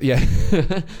exactly how yeah.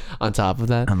 On top of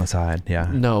that, on the side. Yeah.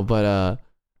 no, but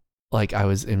like I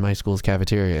was in my school's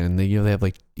cafeteria, and they have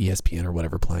like ESPN or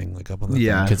whatever playing like up on the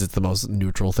Yeah. because it's the most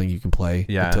neutral thing you can play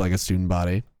Yeah. to like a student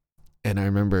body. And I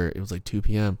remember it was like 2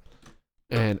 p.m.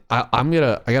 and I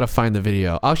gotta find the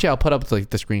video. Actually, I'll put up like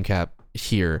the screen cap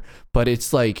here, but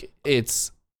it's like it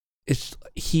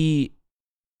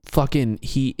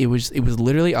was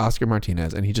literally Oscar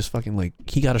Martinez, and he just fucking like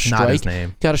he got a Not his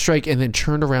strike, name. and then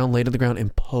turned around, laid on the ground,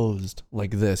 and posed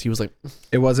like this. He was like,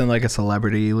 It wasn't like a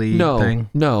celebrity league thing.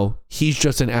 no, he's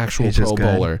just an actual He's Pro just good.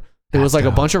 Bowler. It was That's like a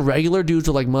dope. bunch of regular dudes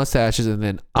with like mustaches, and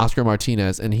then Oscar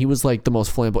Martinez, and he was like the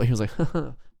most flamboyant. He was like,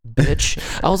 bitch.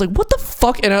 I was like, what the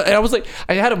fuck? And I was like,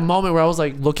 I had a moment where I was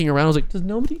like looking around. I was like, does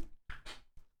nobody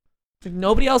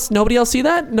else see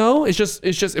that? No, it's just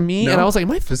me. No, and I was like,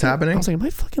 am I just fucking- happening? I was like, am I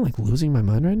fucking like losing my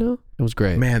mind right now? It was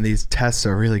great. Man, these tests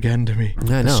are really getting to me. I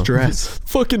The know. stress.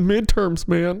 Fucking midterms,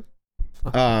 man.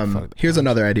 Fuck. Here's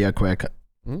another idea quick.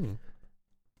 Mm.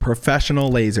 Professional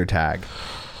laser tag.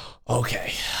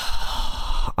 Okay.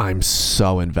 I'm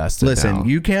so invested. Listen, now.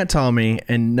 you can't tell me,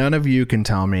 and none of you can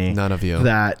tell me None of you.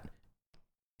 that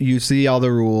you see all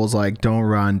the rules like don't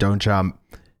run, don't jump.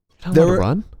 You're not there allowed to were-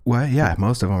 run? Well, yeah,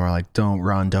 most of them are like don't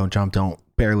run, don't jump, don't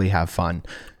barely have fun.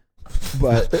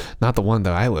 But Not the one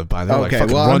that I live by. They're like, Okay,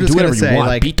 fucking well, I'm run, just do whatever gonna you say, want,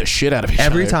 like, beat the shit out of each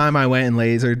every other. time I went and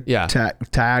laser Yeah.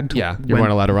 tagged, Yeah, you went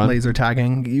weren't allowed to run? laser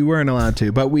tagging. You weren't allowed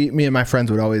to, but me and my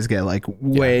friends would always get like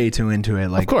way too into it,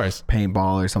 like of course.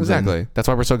 paintball or something. Exactly. That's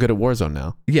why we're so good at Warzone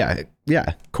now. Yeah,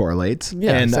 correlates.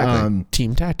 Yeah, and exactly.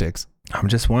 Team tactics. I'm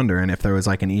just wondering if there was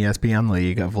like an ESPN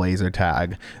league of laser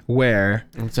tag where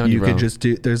I'm telling you bro. could just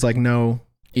do. There's like no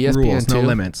ESPN rules, 2, no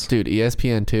limits. Dude,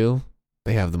 ESPN 2,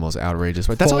 they have the most outrageous.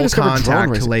 That's Full why I discovered drone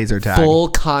contact racing. laser tag. Full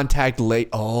contact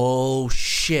oh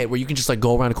shit, where you can just like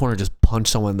go around a corner and just punch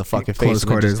someone in the fucking face. Close and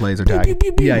then quarters just laser pew, tag. pew,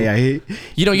 pew, pew. Yeah.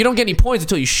 You know, you don't get any points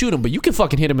until you shoot him, but you can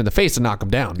fucking hit him in the face and knock him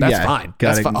down. That's fine.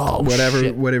 That's fine. Oh, whatever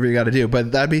shit. you got to do.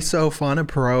 But that'd be so fun. A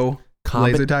pro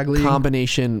laser tag league.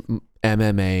 Combination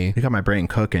MMA. You got my brain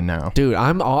cooking now. Dude,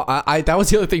 that was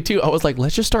the other thing too. I was like,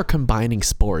 let's just start combining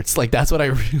sports. Like that's what I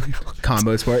really want.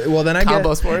 Combo sport. Well, then I Combo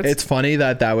get sports? It's funny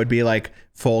that would be like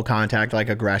full contact, like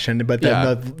aggression, but then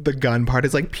Yeah. the gun part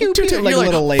is like pew pew, You're like a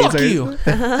little laser. Fuck you.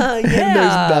 And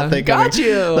there's nothing. Got coming.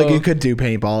 you. Like you could do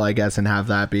paintball, I guess, and have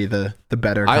that be the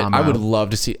better combo. I would love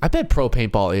to see. I bet pro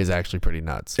paintball is actually pretty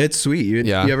nuts. It's sweet.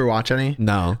 You ever watch any?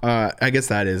 No. I guess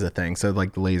that is a thing. So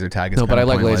like the laser tag is No, but I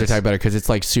kinda like laser pointless. tag better because it's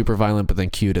like super violent but then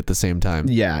cute at the same time.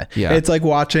 Yeah. Yeah. It's like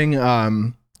watching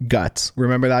Guts.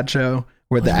 Remember that show?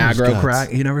 Where the What is aggro Guts?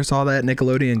 crack, you never saw that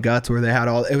Nickelodeon Guts where they had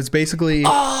it was basically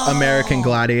American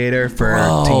Gladiator for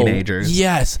Bro, teenagers.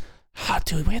 Yes.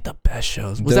 Dude, we had the best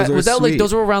shows. Was Those that are like sweet.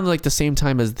 those were around like the same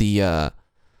time as the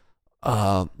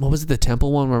what was it, the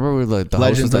Temple one? Remember the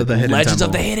Legends of the Hidden Legends of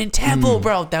Temple. the Hidden Temple,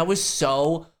 bro. That was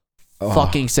so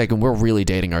fucking sick, and we're really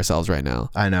dating ourselves right now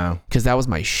I know. because that was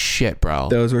my shit, bro.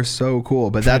 Those were so cool.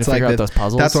 But Trying that's to like figure out those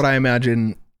puzzles. that's what I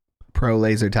imagine pro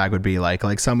laser tag would be like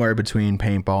somewhere between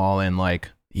paintball and like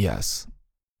Yes.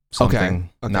 something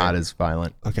Okay. not as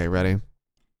violent. Okay, ready?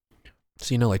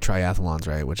 So you know like triathlons,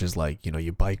 right? Which is like, you know,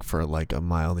 you bike for like a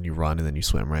mile, then you run, and then you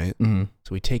swim, right? Mm-hmm.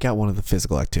 So we take out one of the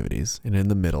physical activities, and in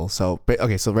the middle. So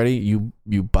okay, so ready? You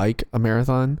bike a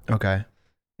marathon, Okay.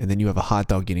 and then you have a hot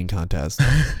dog eating contest,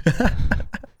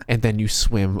 and then you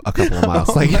swim a couple of miles.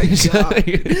 Oh like my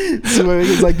God. Swimming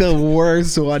is like the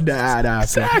worst one to add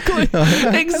after.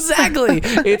 exactly.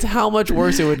 It's how much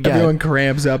worse it would get. Everyone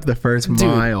cramps up the first Dude,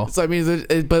 mile. So I mean,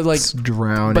 but like, It's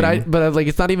drowning. but like,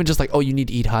 it's not even just like, oh, you need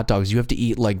to eat hot dogs. You have to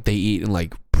eat like they eat in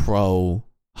like pro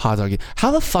hot dog.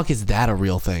 How the fuck is that a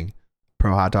real thing?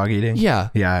 Pro hot dog eating. Yeah.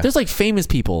 Yeah. There's like famous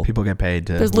people. People get paid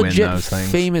to There's win legit those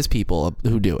things. famous people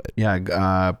who do it. Yeah.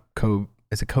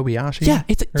 Is it Kobayashi? Yeah,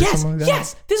 it's Or yes, something like that?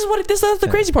 yes. This is the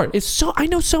crazy part. It's so I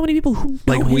know so many people who know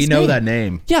Like we his know name. that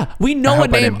name. Yeah, we I know a hope I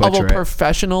name didn't of a butcher it.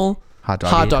 professional Hot dog.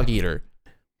 hot eater. dog eater.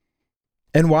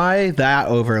 And why that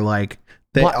over like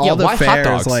Why- all yeah, the why hot fairs?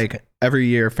 dogs? Like every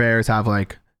year, fairs have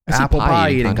like I see apple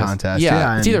pie eating contest.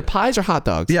 Yeah, it's and- either pies or hot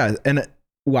dogs. Yeah, and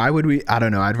why would we? I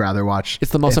don't know. I'd rather watch.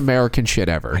 It's the most if- American shit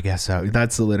ever. I guess so.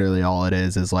 That's literally all it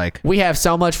is. Is like We have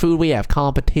so much food. We have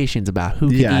competitions about who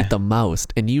can Yeah. eat the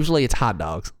most, and usually it's hot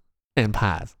dogs and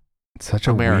pies. such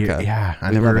a America. Weird, yeah, I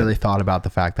We never love it. really thought about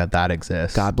the fact that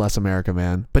exists. God bless America,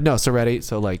 man. But no, so ready.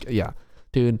 So like, yeah,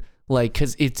 dude, like,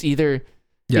 cause it's either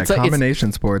Yeah, it's like-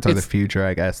 combination sports are the it's- future.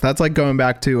 I guess that's like going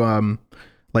back to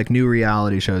like new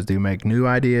reality shows do, make new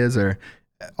ideas, or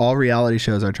all reality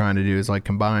shows are trying to do is like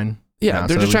combine. Yeah,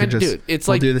 they're so just we trying could to do it. It's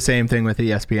we'll like do the same thing with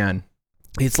ESPN.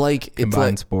 it's like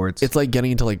Combine sports. It's like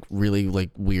getting into like really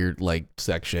like weird like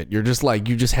sex shit. You're just like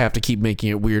you just have to keep making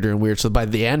it weirder and weird. So by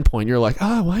the end point, you're like,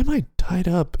 why am I tied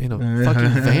up in a fucking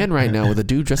van right now with a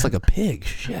dude dressed like a pig?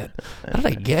 Shit, how did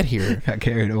I get here? Got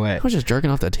carried away. I was just jerking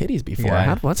off the titties before.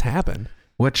 Yeah. What's happened?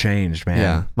 What changed, man?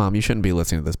 Yeah, Mom, you shouldn't be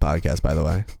listening to this podcast. By the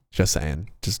way, just saying.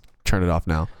 Just turn it off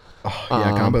now. Oh,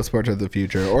 yeah, combo sports are the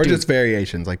future, or dude. just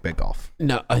variations like big golf.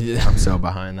 No, I'm so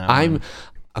behind that. one.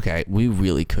 okay. We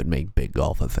really could make big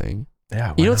golf a thing.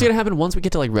 Yeah. You know what's gonna happen once we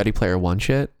get to like Ready Player One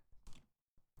shit?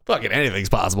 Fucking anything's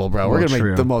possible, bro. We're Well, gonna make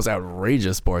true. the most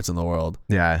outrageous sports in the world,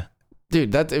 Yeah.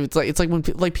 dude. It's like when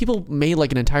people made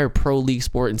like an entire pro league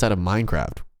sport inside of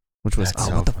Minecraft, which was That's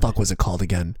so what the funny. fuck was it called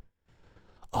again?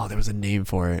 Oh, there was a name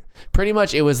for it. Pretty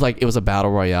much, it was a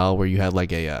battle royale where you had like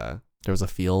there was a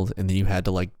field and then you had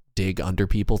to like dig under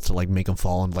people to like make them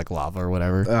fall into like lava or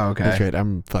whatever. Oh, okay. That's right.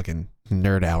 I'm fucking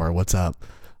nerd hour. What's up?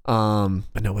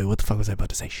 But no, wait, what the fuck was I about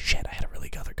to say? Shit, I had a really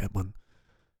other good one.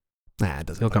 Nah, it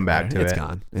doesn't. You'll come fucking back matter. to It's it.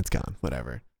 gone. It's gone.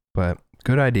 Whatever. But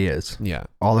good ideas Yeah,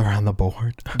 all around the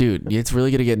board. dude, it's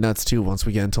really gonna get nuts too once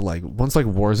we get into like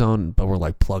Warzone, but we're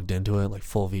like plugged into it, like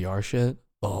full VR shit.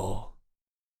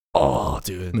 Oh,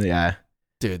 dude, Yeah.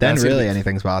 dude. Then that's gonna really be-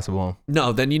 anything's possible.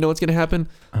 No, then you know what's gonna happen?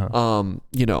 Uh-huh.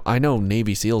 I know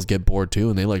Navy SEALs get bored too,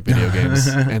 and they like video games,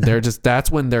 and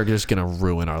that's when they're just gonna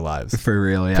ruin our lives. For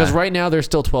real, yeah. Because right now there's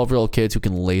still 12-year-old kids who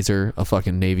can laser a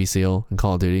fucking Navy SEAL in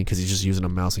Call of Duty because he's just using a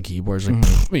mouse and keyboard, it's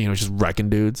like just wrecking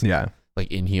dudes, Yeah.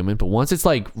 like inhuman. But once it's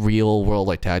like real world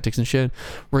like tactics and shit,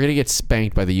 we're gonna get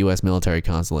spanked by the U.S. military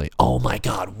constantly. Oh my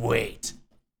god, wait.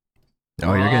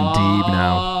 Oh, you're getting deep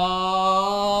now.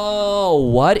 Oh,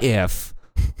 what if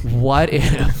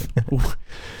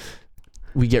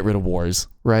we get rid of wars,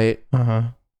 right? Uh-huh.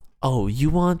 Oh, you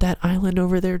want that island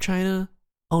over there, China?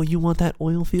 Oh, you want that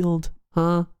oil field?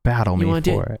 Huh? Battle You me want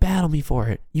for to it. battle me for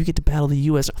it. You get to battle the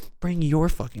U.S. Bring your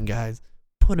fucking guys.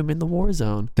 Put them in the war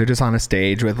zone. They're just on a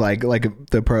stage with like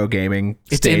the pro gaming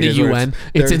It's in the stages where UN.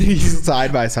 It's they're in the UN.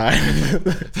 side by side.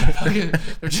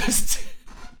 They're just...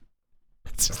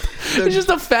 It's just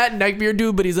a fat neckbeard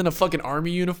dude, but he's in a fucking army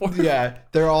uniform. Yeah.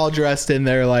 They're all dressed in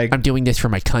their like I'm doing this for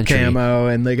my country. camo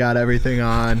and they got everything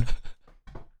on.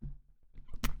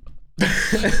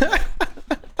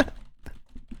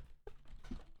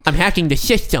 I'm hacking the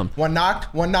system. One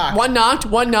knocked. One knocked.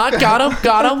 Got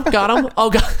him. Oh,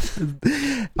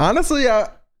 God. Honestly,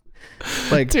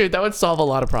 like Dude, that would solve a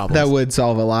lot of problems. that would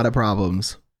solve a lot of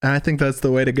problems. And I think that's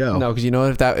the way to go. No, because you know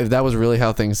if that was really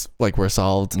how things like were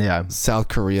solved, Yeah. South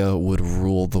Korea would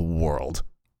rule the world.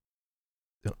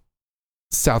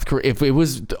 South Korea, if it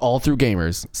was all through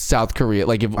gamers, South Korea,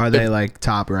 like if Are they like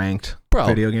top ranked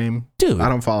video game? dude, I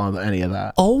don't follow any of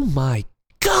that. oh my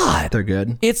god, They're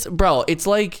good. it's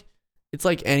like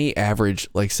any average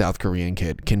like South Korean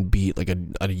kid can beat like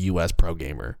a US pro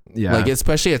gamer. Yeah. Like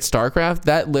especially at StarCraft,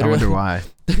 that I literally wonder why.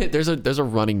 there's a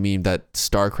running meme that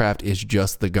StarCraft is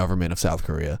just the government of South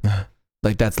Korea.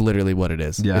 Like that's literally what it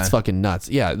is. Yeah. It's fucking nuts.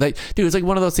 Yeah, like dude, it's like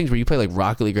one of those things where you play like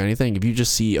Rocket League or anything. If you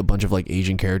just see a bunch of like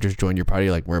Asian characters join your party,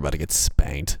 you're like we're about to get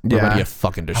spanked. We're about to Yeah. get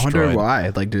fucking I destroyed. wonder why.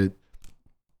 Like, dude.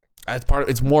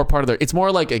 It's more part of their. It's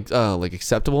more like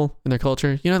acceptable in their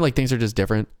culture. You know, like things are just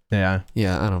different. Yeah.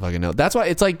 Yeah, I don't fucking know. That's why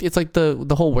it's like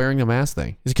the whole wearing a mask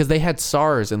thing. It's because they had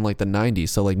SARS in like the 90s.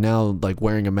 So like now like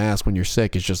wearing a mask when you're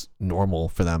sick is just normal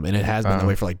for them, and it has been that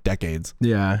way for like decades.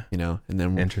 Yeah. You know, and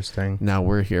then Interesting. now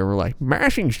we're here. We're like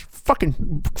mashing,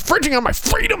 fucking fringing on my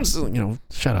freedoms. You know,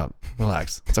 shut up,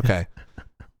 relax. It's okay.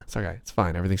 It's okay. It's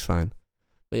fine. Everything's fine.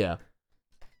 But yeah,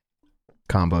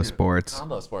 Combo sports.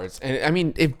 combo sports. And I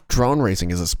mean, if drone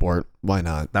racing is a sport, why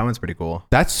not? That one's pretty cool.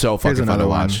 That's so Here's fucking fun another to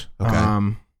one. watch.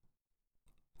 Okay.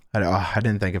 I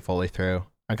didn't think it fully through.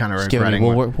 I kind of Just give it. regretting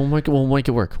We'll make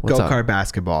it work. What's go up? kart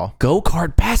basketball.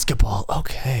 Go-kart basketball.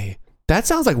 Okay. That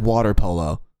sounds like water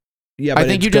polo. Yeah, I but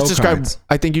think it's you just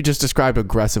go-karts. described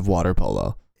aggressive water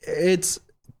polo. It's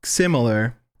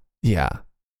similar, Yeah.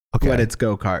 Okay. but it's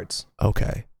go karts.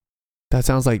 Okay. That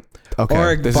sounds like okay.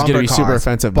 Or This is gonna be super cars.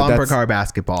 offensive, but Bumper that's, car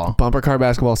basketball. bumper car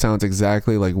basketball sounds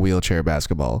exactly like wheelchair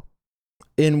basketball.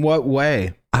 In what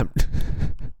way? I'm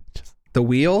The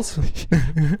wheels?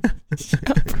 yeah,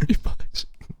 pretty much.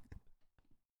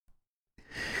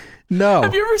 No.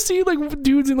 Have you ever seen like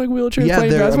dudes in like wheelchairs Yeah,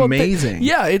 playing they're basketball? amazing.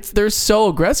 Yeah, they're so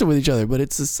aggressive with each other, but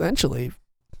it's essentially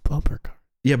bumper car.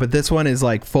 Yeah, but this one is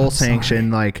like full I'm sorry.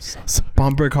 sanction, like So sorry.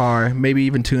 bumper car. Maybe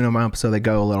even tune them up so they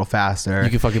go a little faster.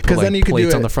 You can fucking put 'Cause like then you can do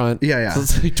plates on it- the front. Yeah, yeah. So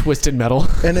it's like twisted metal.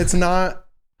 And it's not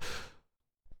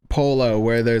polo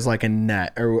where there's like a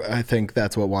net, or I think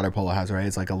that's what water polo has, right?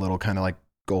 It's like a little kind of like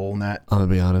goal net. I'm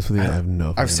gonna be honest with you, I have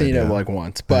no. I've seen idea. it like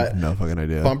once, I but have no fucking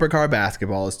idea. bumper car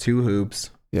basketball is 2 hoops.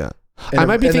 Yeah. And I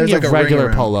might be and there's, thinking like, of a ring regular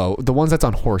around. polo, the ones that's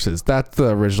on horses. That's the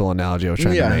original analogy I was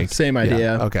trying to make. Same idea.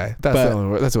 Yeah, okay, that's But- the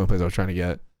only place I was trying to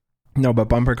get. No, but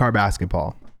bumper car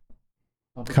basketball,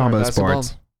 combo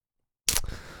sports.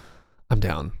 I'm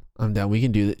down. We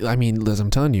can do that. I mean, Liz, I'm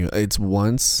telling you, it's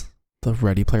once the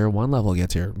Ready Player One level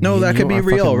gets here. No, me that and could you be are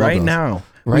real fucking right logos. now.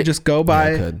 We Right? just go Yeah,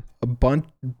 buy I could. a bunch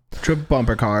of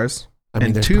bumper cars. I mean,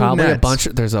 and there's 2 probably nets.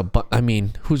 a bunch. I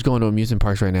mean, who's going to amusement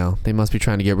parks right now? They must be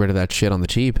trying to get rid of that shit on the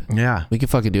cheap. Yeah. We could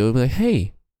fucking do it. Be like,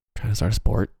 hey, trying to start a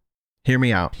sport. Hear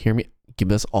me out. Hear me.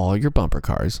 Give us all your bumper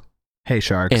cars Hey,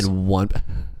 Sharks. and one.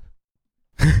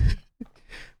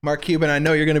 Mark Cuban, I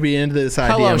know you're going to be into this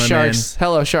idea, Hello, my sharks.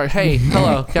 Hello, shark. Hey,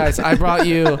 hello, guys. I brought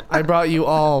you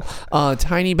all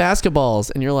tiny basketballs,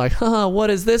 and you're like, huh,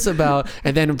 what is this about?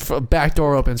 And then back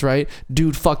door opens, right?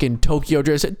 Dude, fucking Tokyo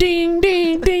Drift, ding,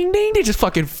 ding, ding, ding, ding, just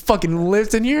fucking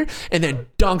lives in here, and then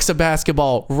dunks a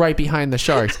basketball right behind the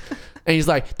sharks. And he's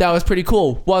like, that was pretty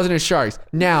cool, wasn't it, sharks?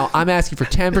 Now I'm asking for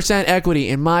 10% equity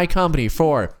in my company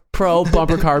for Pro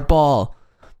Bumper Car Ball.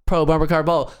 Pro Bumper Car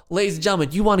Ball. Ladies and gentlemen,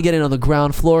 you want to get in on the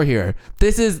ground floor here.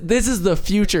 This is the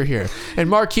future here. And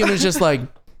Mark Cuban's just like,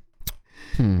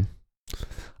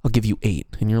 I'll give you 8.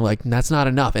 And you're like, that's not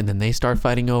enough. And then they start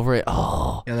fighting over it.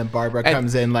 Oh. And then Barbara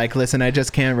comes in like, listen, I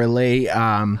just can't relate.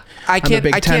 I'm a can't-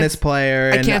 big I tennis can't-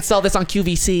 player. I and can't sell this on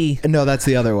QVC. No, that's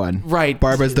the other one. Right.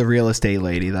 Barbara's the real estate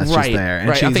lady. That's right. just there. And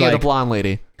right. she's I'm thinking like, of the blonde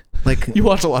lady. like, You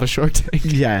watch a lot of Shark Tank.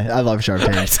 yeah, I love Shark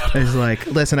Tank. She's like,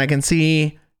 listen, I can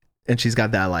see, and she's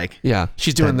got that like, Yeah.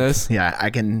 She's doing this. yeah,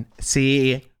 I can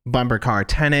see bumper car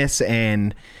tennis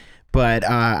but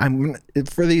I'm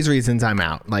for these reasons I'm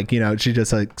out. Like, you know, she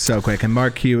just like so quick. And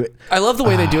Mark Cuban, I love the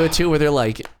way they do it too, where they're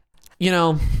like, you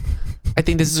know, I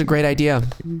think this is a great idea.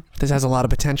 This has a lot of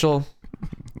potential.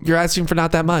 You're asking for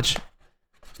not that much.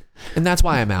 And that's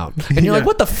why I'm out. And you're like, Yeah.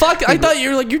 what the fuck? I thought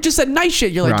you just said nice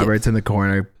shit. You're like, Robert's in the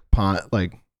corner,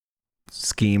 like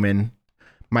scheming.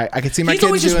 I can see my he's kids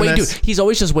always just doing waiting. this. He's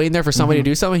always just waiting there for somebody to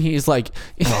do something. He's like,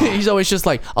 he's always just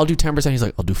like, I'll do 10%. He's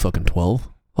like, I'll do fucking 12.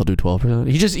 I'll do 12%.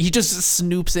 He just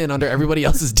snoops in under everybody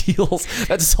else's deals.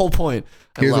 That's his whole point.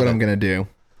 Here's what I'm gonna do.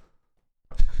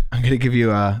 I'm gonna give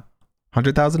you a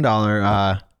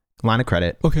 $100,000 line of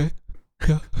credit. Okay.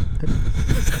 Yeah.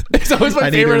 It's always my I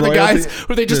need favorite a of the royalty. guys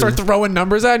who they just start throwing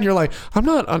numbers at, and you're like, I'm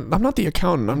not the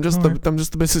accountant. I'm just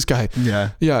the business guy.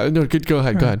 Yeah. Yeah. No. Good. Go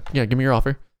ahead. Yeah. Give me your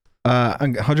offer.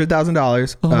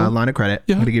 $100,000 line of credit.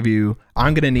 Yeah.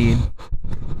 I'm gonna need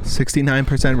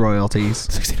 69% royalties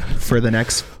 69 for the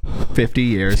next 50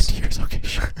 years, years. Okay.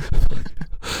 Sure.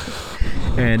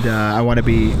 and I want to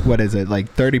be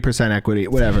like 30% equity,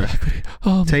 whatever.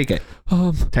 Take it.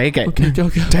 Take it.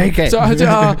 Okay. Take it. So, And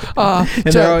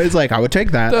they're always like, I would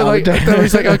take that. I would take they're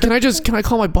always like, can I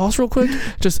call my boss real quick?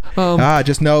 Just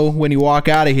just know when you walk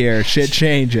out of here, shit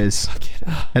changes.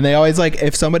 And they always like,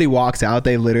 if somebody walks out,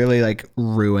 they literally like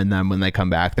ruin them when they come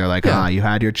back. They're like, Yeah. you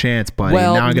had your chance, buddy.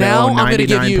 well, now I'm gonna now owe I'm gonna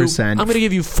give you 99%. I'm gonna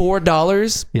give you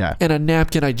 $4 Yeah. and a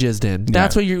napkin I jizzed in.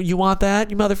 That's what you want that,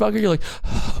 you motherfucker. You're like,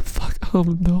 oh, fuck.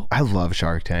 No. I love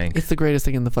Shark Tank. It's the greatest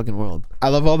thing in the fucking world. I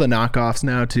love all the knockoffs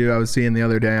now too. I was seeing the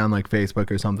other day on like Facebook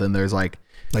or something. There's like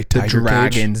the Tiger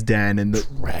Dragon's Den and the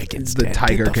Dragon's the Den.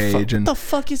 Tiger Dude, Cage. And what the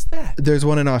fuck is that? there's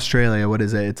one in Australia. What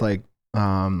is it? It's like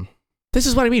This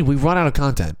is what I mean. We run out of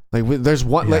content. Like there's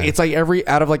one. Like Yeah. it's like every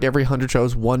 100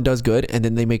 shows, one does good, and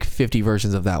then they make 50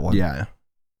 versions of that one. yeah.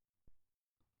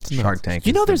 It's nuts. Shark Tank.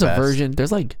 You is know, the there's a best. version.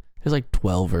 There's like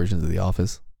 12 versions of The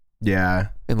Office Yeah.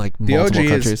 in like The multiple OG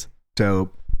countries. is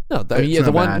dope. No, I mean, It's yeah, the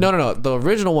not one. bad. No. The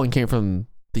original one came from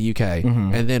the UK,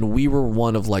 Mhm. and then we were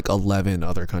one of like 11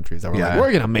 other countries that were like, Yeah.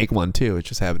 we're gonna make one too. It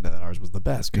just happened that ours was the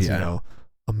best because Yeah. you know,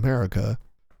 America,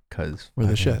 Because we're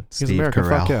the shit. Because Steve America,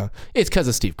 Carell. fuck yeah. It's because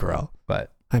of Steve Carell.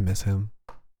 But I miss him.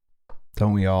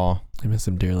 don't we all? I miss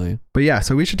him dearly. But yeah,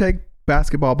 so we should take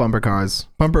basketball bumper cars,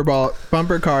 bumper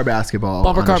car basketball.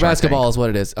 Bumper on car the Shark basketball Tank. is what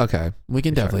it is. Okay, we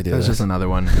can definitely do That's this. just another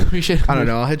one. We should. I don't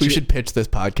know. I'll hit We you- should pitch this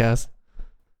podcast.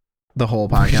 The whole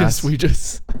podcast.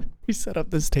 We set up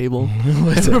this table.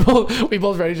 Listen. we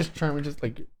both ready. Just trying. We're just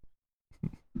like,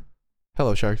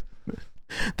 hello, sharks.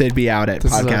 They'd be out at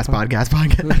This is our podcast.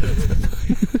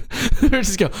 We're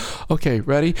just go. Okay,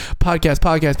 ready?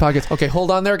 Podcast. Okay,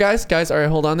 hold on there, guys. All right,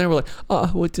 hold on there. We're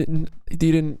like, what you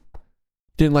didn't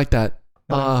like that?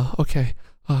 Okay.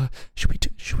 Should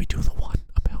we do the one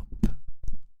about the?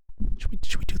 Should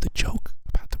we do the joke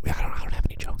about the? I don't have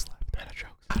any jokes left.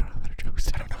 I don't have any jokes.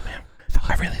 I don't know, man.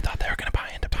 I really thought they were gonna buy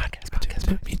into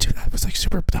podcast. Me too. That was like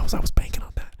super. I was banking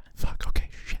on that.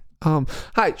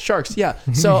 Hi, sharks. Yeah.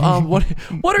 So,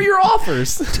 what are your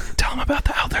offers? Tell them about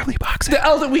the elderly boxing.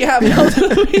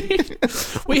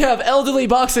 We have elderly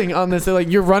boxing on this. They're like,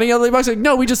 you're running elderly boxing?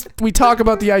 No, we talk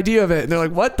about the idea of it. And they're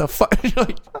like, what the fuck? You're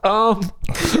like, oh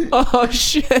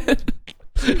shit.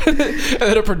 And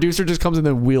then a producer just comes in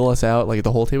and wheel us out, like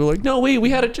the whole table, like, no, wait,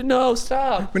 we had to, no,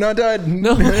 stop. We're not done.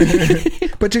 No.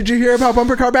 But did you hear about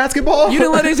bumper car basketball? You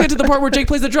didn't let us get to the part where Jake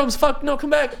plays the drums. Fuck, no, come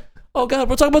back. Oh God,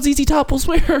 we're talking about ZZ Top, we'll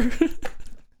swear.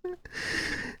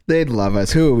 They'd love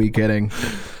us. Who are we kidding?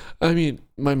 I mean,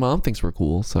 my mom thinks we're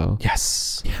cool, so.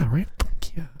 Yes. Yeah, right? Fuck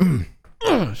yeah.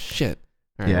 Oh, shit.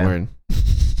 All right, Yeah. Warren.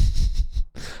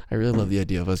 I really love the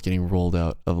idea of us getting rolled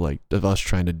out of us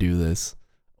trying to do this.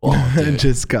 Oh, And dude.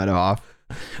 just cut off.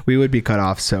 We would be cut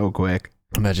off so quick.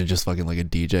 Imagine just fucking like a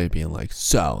DJ being like,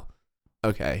 so,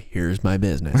 okay, here's my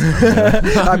business.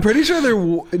 I'm pretty sure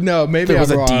no, maybe There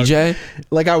was I'm a wrong. DJ.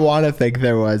 Like I want to think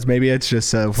there was. Maybe it's just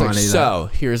so It's like, funny.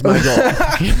 so here's my goal.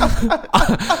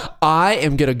 I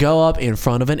am gonna go up in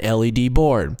front of an LED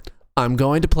board. I'm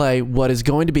going to play what is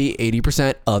going to be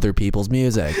 80% other people's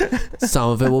music.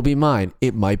 Some of it will be mine.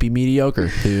 It might be mediocre.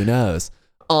 Who knows?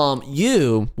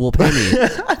 You will pay me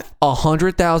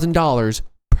 $100,000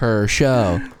 per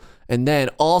show. And then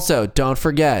also, don't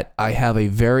forget, I have a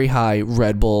very high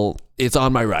Red Bull. It's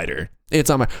on my rider. It's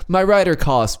on my rider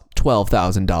costs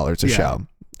 $12,000 a show.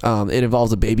 It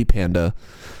involves a baby panda,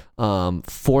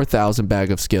 4,000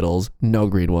 bag of Skittles, no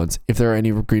green ones. If there are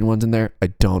any green ones in there, I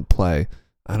don't play.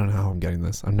 I don't know how I'm getting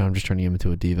this. I'm just turning him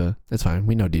into a diva. It's fine.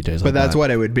 We know DJs. But that's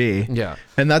what it would be. Yeah.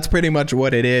 And that's pretty much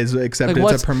what it is, except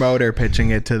Like, it's a promoter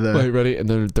pitching it to the. Wait, ready? And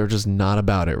they're just not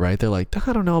about it, right? They're like,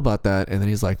 I don't know about that. And then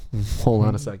he's like, hold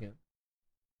on a second.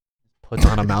 Puts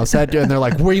on a mouse head, and they're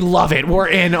like, we love it. We're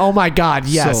in. Oh my God.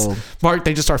 Yes. Sold. Mark,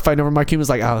 they just start fighting over Mark Cuban's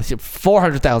like, oh,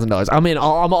 $400,000. I'm in.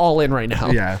 I'm all in right now.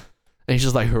 Yeah. And he's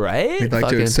just like, right? We'd like to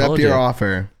Fucking accept told your you.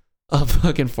 offer. A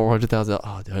fucking $400,000.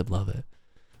 Oh, dude, I'd love it.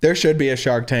 There should be a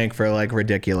Shark Tank for like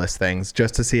ridiculous things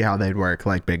just to see how they'd work,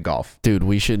 like big golf. Dude,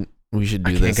 we should do can't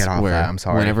this. get off where that, I'm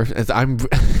sorry. Whenever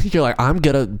you're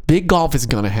like, big golf is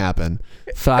gonna happen.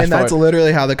 Flash And that's forward.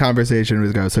 literally how the conversation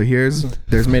would go. So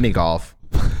there's mini golf.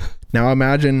 Now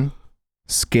imagine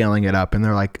scaling it up and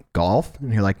they're like, golf?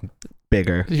 And you're like,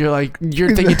 bigger.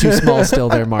 You're thinking too small still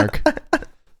there, Mark.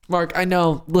 Mark, I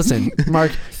know. Listen,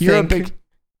 Mark,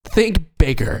 think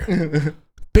bigger.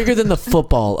 Bigger than the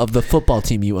football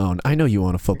team you own. I know you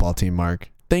own a football team, Mark.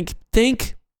 Think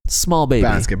small baby.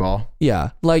 Basketball. Yeah,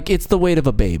 like it's the weight of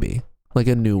a baby, like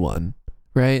a new one,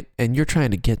 right? And you're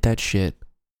trying to get that shit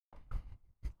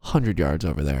 100 yards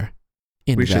over there.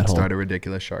 We should that hole. start a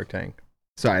ridiculous Shark Tank.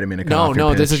 Sorry, I didn't mean to cut off your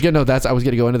No, this pitch. is good. No, I was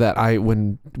gonna go into that.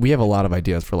 When we have a lot of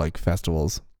ideas for like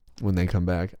festivals when they come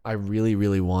back. I really,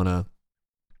 really wanna.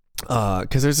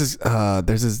 Because there's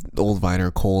this old Viner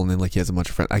Cole, and then like he has a bunch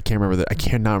of friends. I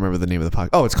cannot remember the name of the podcast.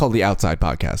 Oh, it's called The Outside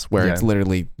Podcast, where it's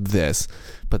literally this,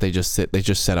 but they just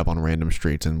set up on random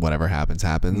streets and whatever happens.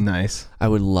 Nice. I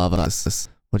would love us.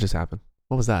 What just happened?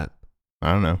 What was that?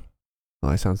 I don't know. Oh,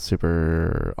 I sound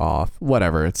super off.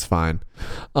 Whatever, it's fine.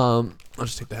 I'll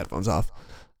just take the headphones off.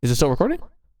 Is it still recording?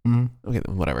 Mm-hmm. Okay,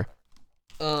 then whatever.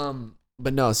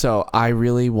 But no, so I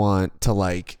really want to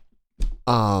like,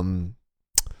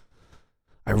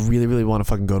 I really, really want to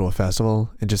fucking go to a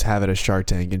festival and just have it as Shark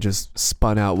Tank and just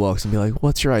spun out looks and be like,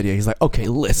 what's your idea? He's like, okay,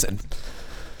 listen.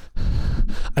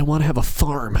 I want to have a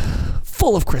farm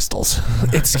full of crystals.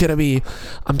 It's going to be,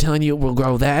 I'm telling you, we'll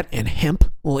grow that and hemp.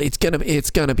 Well, it's going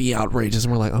to be outrageous.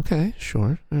 And we're like, okay,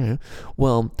 sure. All right.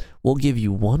 Well, we'll give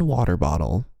you one water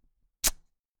bottle.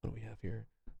 What do we have here?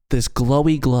 This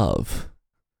glowy glove,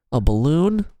 a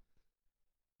balloon,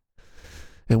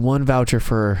 and one voucher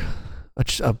for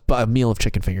a meal of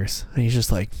chicken fingers. And he's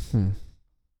just like,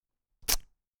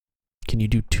 can you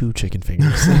do 2 chicken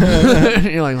fingers? And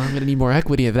you're like, well, I'm gonna need more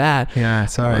equity of that. Yeah,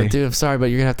 sorry. Dude, I'm sorry, but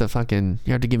you're gonna have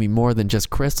to give me more than just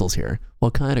crystals here.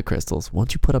 What kind of crystals?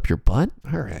 Once you put up your butt?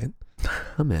 All right,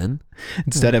 I'm in.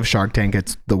 Instead of Shark Tank,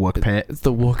 it's the Wook Pit. It's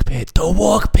the Wook Pit. The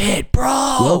Wook Pit,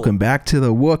 bro. Welcome back to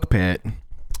the Wook Pit.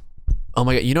 Oh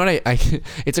my God. You know what I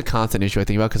it's a constant issue I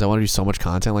think about because I want to do so much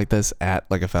content like this at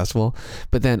like a festival.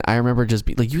 But then I remember just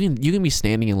be like, you can be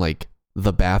standing in like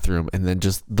the bathroom and then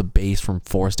just the bass from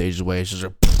 4 stages away is just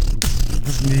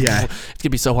Yeah. It's gonna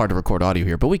be so hard to record audio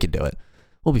here, but we can do it.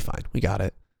 We'll be fine. We got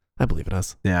it. I believe in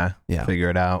us. Yeah. Yeah. Figure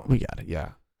it out. We got it. Yeah.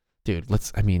 Dude,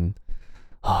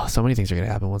 so many things are gonna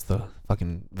happen once the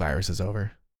fucking virus is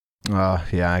over. Oh,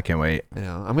 yeah, I can't wait. You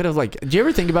know, I'm gonna like, do you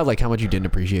ever think about like how much you didn't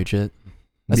appreciate shit?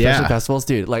 Especially Yeah. festivals,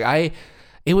 dude. Like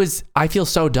I feel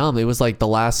so dumb. It was like the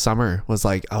last summer was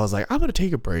like, I was like, I'm going to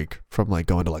take a break from like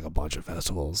going to like a bunch of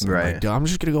festivals. Right. Like, dude, I'm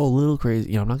just going to go a little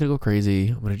crazy. I'm not going to go crazy.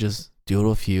 I'm going to just do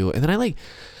a few. And then I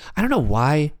don't know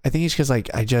why. I think it's because like,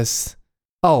 I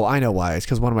know why. It's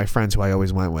because one of my friends who I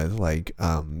always went with, like,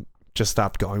 just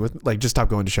stopped going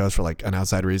to shows for like an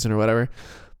outside reason or whatever.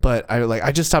 But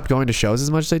I just stopped going to shows as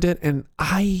much as I did. And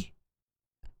I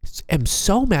am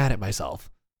so mad at myself.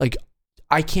 Like,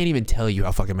 I can't even tell you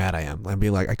how fucking mad I am. I'd be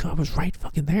like, I was right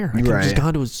fucking there. I could have just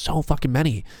gone to so fucking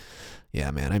many.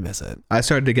 Yeah, man, I miss it. I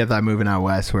started to get that moving out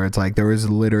west where it's like there was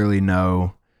literally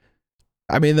no.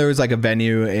 I mean, there was like a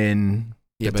venue in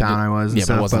the town I was and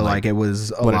stuff, but like it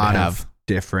was a lot of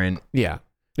different. Yeah,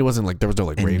 it wasn't like there was no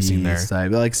like rave scene there.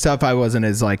 But like stuff I wasn't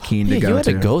as like keen to go to. You had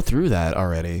to go through that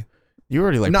already. You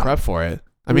already like prepped for it.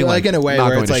 I mean, like in a way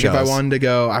where it's like if I wanted to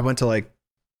go, I went to like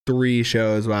 3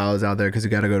 shows while I was out there because you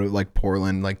got to go to like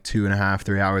Portland, like 2.5,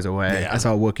 3 hours away. Yeah. I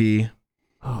saw Wookiee.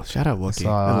 Oh, shout out Wookiee.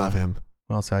 I love him.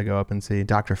 What else did I go up and see?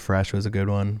 Dr. Fresh was a good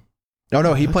one.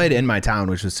 No, he played in my town,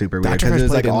 which was super weird because it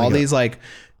was like all these like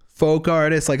folk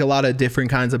artists, like a lot of different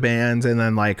kinds of bands, and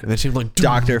then like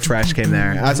Dr. Fresh came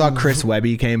there. I saw Chris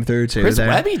Webby came through too. Chris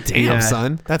Webby, damn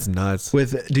son, that's nuts.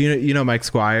 Do you know Mike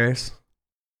Squires?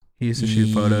 He used to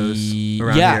shoot photos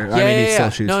around here. I mean, he still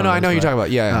shoots No, I know who you're talking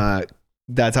about. Yeah.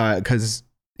 That's how, because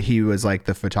he was like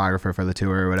the photographer for the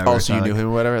tour or whatever. Oh, so you knew him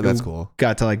or whatever? That's cool.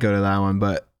 Got to like go to that one.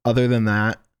 But other than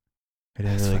that, I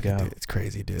didn't really go. It's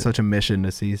crazy, dude. Such a mission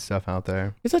to see stuff out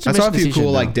there. It's such a I mission saw a few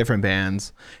cool like know. different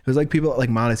bands. It was like people like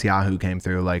Modest Yahoo came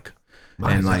through like.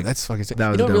 And like that's fucking sick. That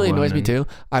was you know what really one, annoys me too?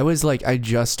 I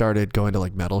just started going to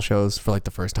like metal shows for like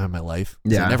the first time in my life.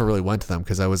 Yeah. I never really went to them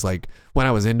because I was like when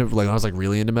I was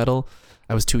really into metal,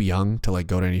 I was too young to like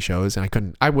go to any shows,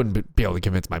 and I wouldn't be able to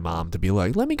convince my mom to be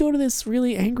like, let me go to this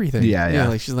really angry thing. Yeah.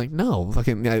 Like she's like, no,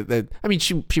 fucking. I mean,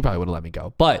 she probably wouldn't let me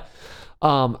go, but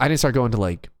I didn't start going to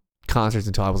like concerts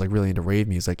until I was like really into rave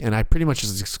music, and I pretty much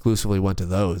just exclusively went to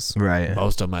those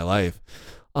most of my life.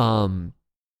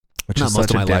 Which is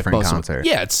such a different concert.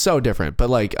 Yeah, it's so different. But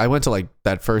like, I went to like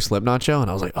that first Slipknot show, and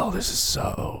I was like, "Oh, this is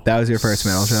so." That was your first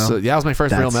metal show? So, yeah, that was my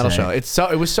first real metal sick. show.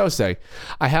 It was so sick.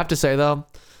 I have to say though,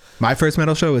 my first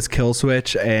metal show was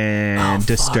Killswitch and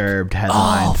Disturbed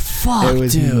headline. Oh fuck, it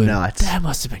was dude. nuts. That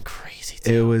must have been crazy.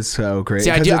 Too. It was so great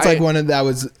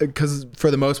because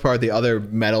for the most part the other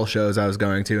metal shows I was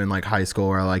going to in like high school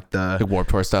are like the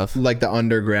Warped Tour stuff, like the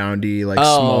undergroundy, like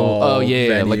small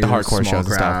venues, like the hardcore shows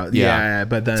and stuff. Yeah,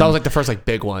 but then so that was like the first like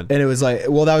big one, and it was like,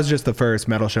 well, that was just the first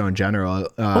metal show in general.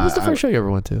 What was the first show you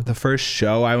ever went to? The first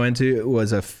show I went to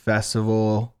was a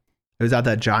festival. It was at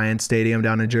that giant stadium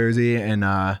down in Jersey, and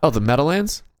the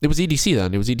Meadowlands. It was EDC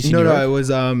then. It was EDC. No,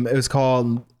 it was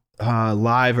called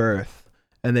Live Earth.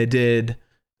 And they did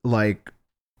like,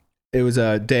 it was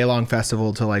a day-long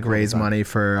festival to like raise money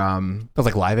for it was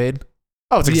like Live Aid.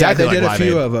 Oh, it's exactly they like did Live a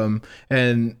few Aid. of them,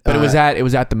 and but it was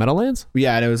at the Meadowlands.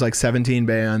 Yeah, and it was like 17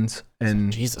 bands,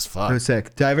 and Jesus fuck, it was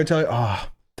sick. Did I ever tell you? Oh,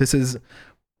 this is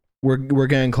we're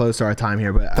getting close to our time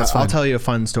here, but I'll tell you a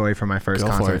fun story from my first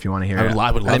concert if you want to hear it.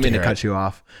 I would love I didn't mean to cut you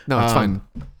off. No, it's fine.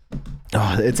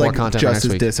 Oh, it's More like content just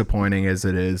as week. disappointing as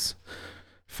it is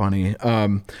funny.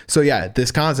 So yeah,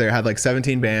 this concert had like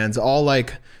 17 bands, all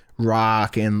like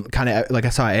rock and kind of like I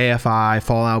saw AFI,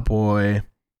 Fall Out Boy,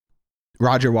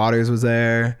 Roger Waters was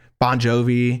there, Bon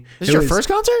Jovi. This is your first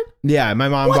concert? Yeah, my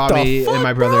mom bought me and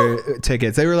my brother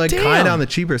tickets. They were like kind of on the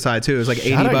cheaper side too. It was like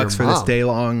 $80 for this day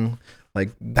long, like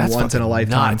once in a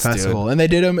lifetime festival. Dude. And they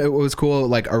did them. It was cool,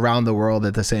 like around the world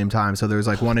at the same time. So there was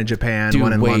like one in Japan,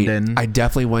 one in London. I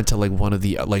definitely went to like one of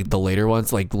the like the later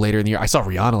ones, like later in the year. I saw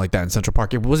Rihanna like that in Central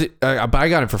Park. Was it? But I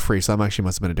got it for free, so that actually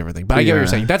must have been a different thing. But I get what you're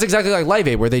saying. That's exactly like Live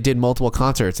Aid, where they did multiple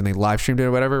concerts and they live streamed it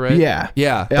or whatever, right? Yeah,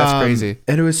 that's crazy.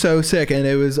 And it was so sick. And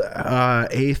it was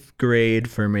 8th grade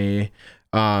for me.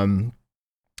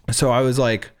 So I was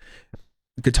like,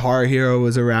 Guitar Hero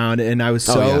was around, and I was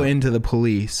so into the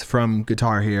Police from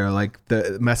Guitar Hero. Like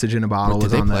the Message in a Bottle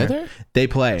was on there. They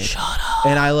played. Shut up.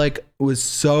 And I like was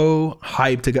so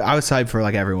hyped to go. I was hyped for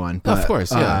like everyone. But, of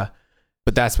course, yeah.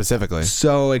 But that specifically.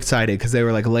 So excited because they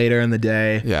were like later in the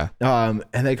day. Yeah.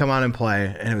 And they come on and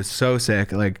play, and it was so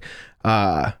sick. Like,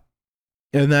 and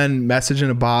then Message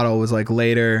in a Bottle was like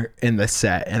later in the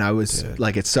set, and I was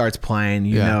like, it starts playing,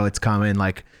 you know, it's coming,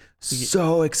 like.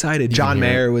 So excited. John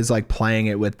Mayer was like playing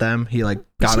it with them. He like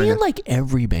got in like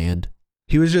every band.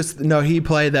 He was just he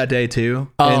played that day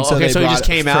too. Oh, and so okay. So he just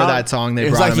came out for that song. They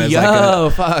brought like, him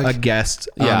as like a guest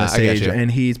on the stage, and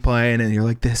he's playing, and you're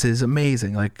like, this is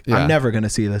amazing. Like I'm never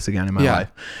gonna see this again in my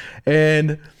life.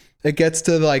 And it gets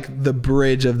to like the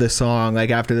bridge of the song, like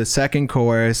after the second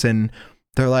chorus, and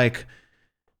they're like,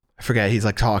 I forget, he's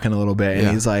like talking a little bit and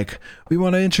Yeah. he's like, we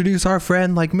want to introduce our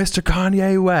friend like Mr.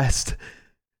 Kanye West.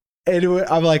 And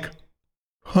I'm like,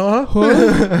 huh?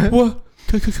 What?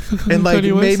 And like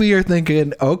Kanye West? maybe you're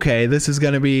thinking, okay, this is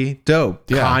gonna be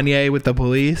dope. Yeah. Kanye with the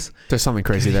police. There's something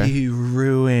crazy there. He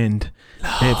ruined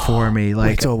it for me.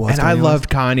 Like, so it was and I Kanye loved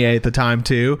Kanye at the time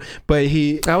too. But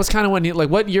he, That was kind of when like,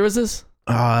 what year was this?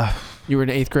 You were in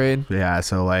 8th grade. yeah,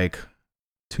 so like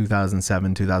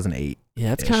 2007, 2008. Yeah,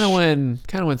 that's kind of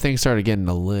when things started getting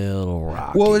a little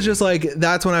rocky. Well, it's just like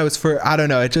that's when I was I don't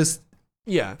know. It just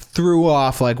yeah. threw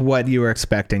off like what you were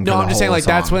expecting. No, for I'm the just saying whole like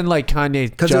that's song. when like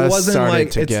Kanye 'Cause it just wasn't, started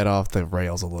like, to it's- get off the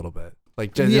rails a little bit.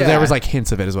 Like Yeah. there was like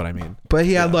hints of it, is what I mean. But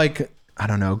he had Yeah. like, I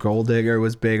don't know, Gold Digger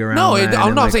was big around. No, then, I'm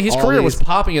and, not like, saying his all career was these-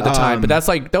 popping at the time, but that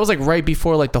was like right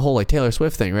before like the whole like Taylor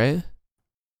Swift thing, right?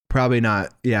 probably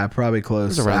not. Yeah, probably It close.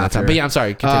 was around that time. after. But yeah, I'm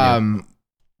sorry. Continue.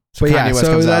 But Kanye yeah, West so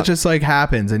comes that out. just like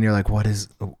happens, and you're like, "What is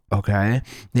okay?"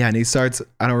 Yeah, and he starts.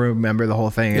 I don't remember the whole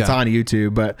thing. It's Yeah. on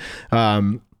YouTube, but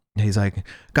he's like,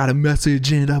 "Got a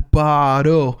message in a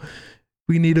bottle.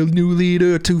 We need a new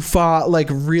leader to fight." Like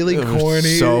really It was corny,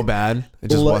 so bad. It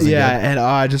just wasn't. yeah, good. and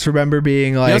I just remember being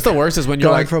You know like, what's the worst is when you're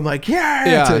going like, from like, yeah,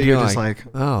 Yeah, to and you're you're just like,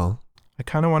 oh, I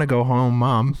kind of want to go home,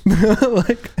 Mom.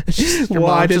 Like, your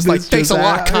why mom's did just like, this thanks just a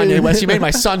lot, happen? Kanye West. You made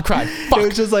my son cry. It Fuck.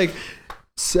 was just like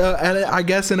so, and I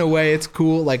guess in a way it's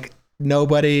cool. Like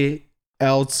nobody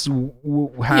else has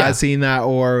Yeah. seen that,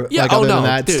 or Yeah, like oh other no, than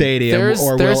that dude, stadium,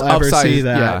 or there's will ever upsides, see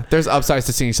that. Yeah, there's upsides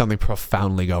to seeing something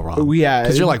profoundly go wrong. Yeah,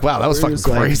 because you're like, wow, that was it fucking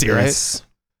like crazy, right? this.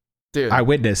 Dude, I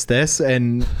witnessed this,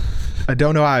 and I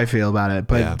don't know how I feel about it,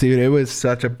 but Yeah. dude, it was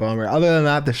such a bummer. Other than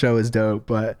that, the show is dope,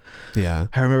 but yeah,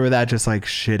 I remember that just like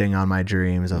shitting on my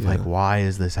dreams of Yeah. like, why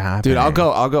is this happening? dude,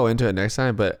 I'll go into it next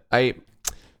time. But I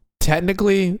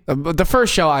technically the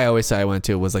first show I always say I went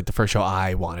to was like the first show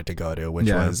I wanted to go to, which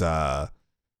Yeah. was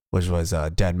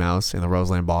Dead Mouse in the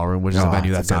Roseland Ballroom, which is a Oh, venue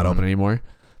it's a that's good not one. open anymore.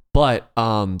 But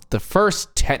the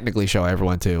first technically show I ever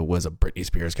went to was a Britney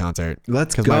Spears concert.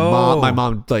 Let's Because go. my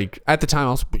mom, like at the time,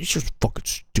 I was like, "She's just fucking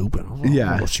stupid." I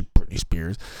Yeah. want to see Britney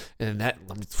Spears, and that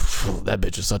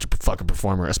bitch is such a fucking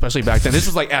performer, especially back then. This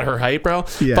was like at her height, bro.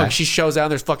 Yeah. Fuck, she shows out.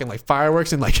 And there's fucking like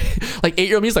fireworks and like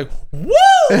 8-year-old me's like, "Woo!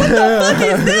 What the fuck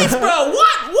is this, bro?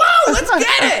 What? Whoa! Let's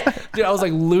get it, dude!" I was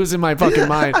like losing my fucking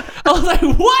mind. I was like,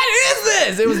 "What is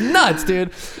this?" It was nuts,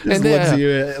 dude. Just and looks then at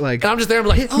you like, and I'm just there. I'm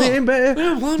like, hit me, "Oh,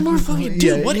 baby. one more fucking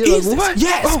dude. Yeah, What you're is like, this? what?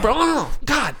 Yes, Oh. bro. Oh,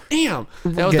 God damn.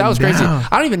 That was Getting crazy. down.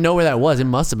 I don't even know where that was. It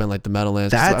must have been like the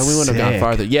Meadowlands. That's we wouldn't have gone sick.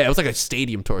 farther. Yeah, it was like a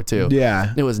stadium tour too.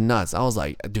 yeah. It was nuts. I was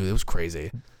like, dude, it was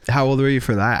crazy. How old were you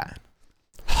for that?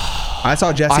 I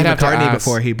saw Jesse I'd have to McCartney ask.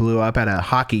 before he blew up at a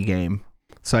hockey game.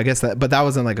 So I guess but that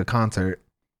wasn't like a concert.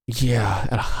 Yeah,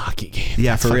 at a hockey game.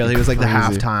 Yeah, That's for real. He fucking was like the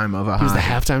crazy. halftime of a He was hockey.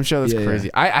 the halftime show. That's Yeah,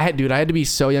 crazy. I had, dude, I had to be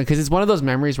so young because it's one of those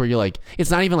memories where you're like, it's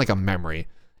not even like a memory.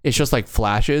 It's just like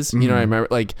flashes. You know what I remember?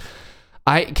 Like,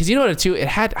 because you know what too? I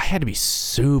had to be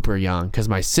super young because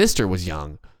my sister was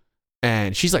young,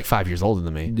 and she's like 5 years older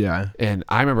than me. Yeah. And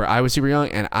I remember I was super young,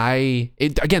 and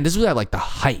again, this was at like the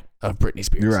height of Britney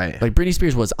Spears. Right. Like Britney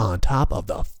Spears was on top of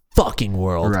the fucking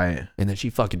world. Right. And then she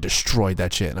fucking destroyed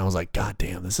that shit, and I was like, God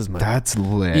damn, this is my That's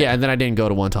lit. yeah. And then I didn't go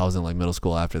to one till I was in like middle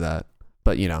school after that.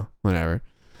 But you know, whatever.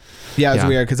 Yeah, it was Yeah.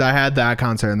 weird because I had that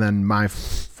concert and then my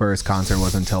first concert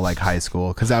wasn't until like high school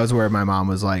because that was where my mom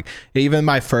was like, even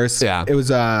my first, Yeah. it was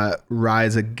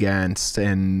Rise Against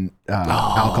and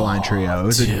Alkaline Trio. It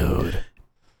was Dude.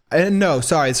 and no,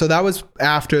 sorry. So that was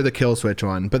after the Kill Switch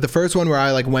one. But the first one where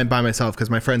I like went by myself because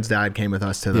my friend's dad came with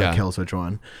us to the Yeah. Kill Switch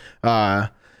one.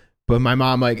 But my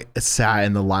mom like sat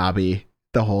in the lobby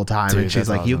the whole time Dude, and she's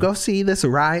that's like, "You awesome. go see this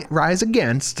Rise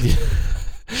Against."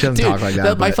 She doesn't Dude, talk like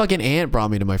that. my but- fucking aunt brought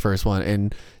me to my first one,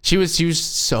 and she was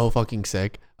so fucking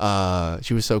sick.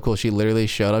 She was so cool. She literally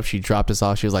showed up. She dropped us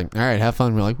off. She was like, "All right, have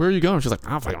fun." We're like, "Where are you going?" She's like,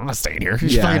 "Oh, fuck, I'm not staying here." She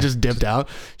Yeah. fucking just dipped out.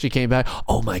 She came back.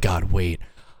 Oh my god, wait.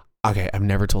 Okay, I've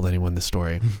never told anyone this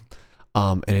story.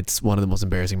 And it's one of the most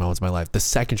embarrassing moments of my life. The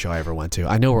second show I ever went to.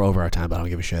 I know we're over our time, but I don't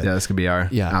give a shit. yeah, this could be our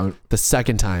Yeah. The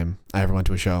second time I ever went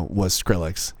to a show was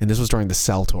Skrillex. And this was during the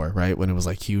Cell tour, right? When it was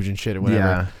like huge and shit or whatever.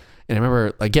 Yeah. And I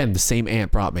remember, again, the same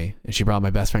aunt brought me. And she brought my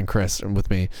best friend Chris with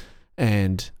me.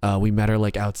 And we met her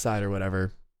like outside or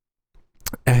whatever.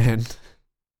 And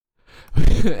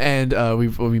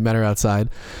we met her outside.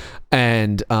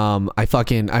 And I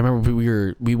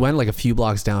remember we went like a few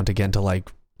blocks down to get into like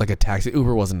a taxi.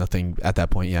 Uber wasn't a thing at that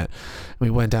point yet. We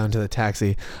went down to the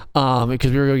taxi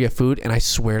because we were going to get food. And I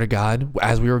swear to God,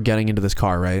 as we were getting into this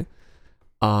car, right,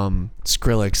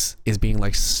 Skrillex is being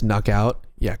like snuck out.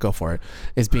 Yeah, go for it.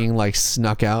 Is being like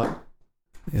snuck out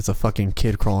It's a fucking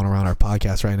kid crawling around our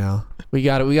podcast right now. We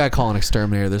got to call an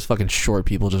exterminator. There's fucking short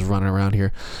people just running around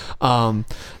here.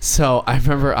 So I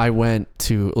remember I went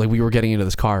to, like, we were getting into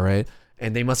this car, right?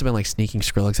 And they must have been like sneaking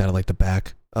Skrillex out of like the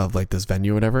back of like this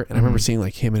venue or whatever. And I remember seeing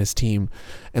like him and his team,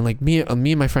 and like me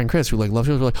and my friend Chris, who like loved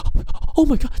him, were like, oh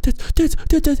my god, that's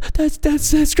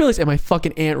Skrillex. And my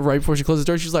fucking aunt, right before she closed the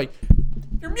door, she's like,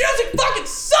 your music fucking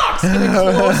sucks, and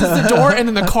then closes the door, and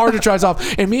then the car just drives off.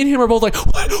 And me and him are both like,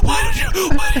 why did you do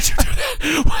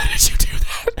that? Why did you do that?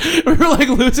 We were like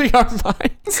losing our minds.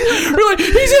 We're like,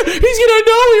 he's gonna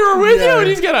know we were with you, and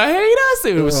he's gonna hate us.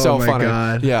 It was so funny.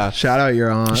 God. Yeah. Shout out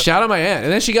your aunt. Shout out my aunt.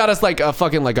 And then she got us like a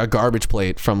fucking like a garbage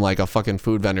plate from like a fucking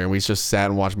food vendor, and we just sat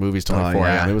and watched movies till like 4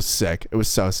 a.m. It was sick. It was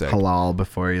so sick. Halal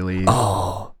before you leave.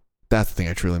 Oh, that's the thing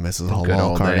I truly miss is a Good halal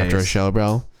old card after a days. show,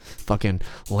 bro. Fucking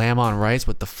lamb on rice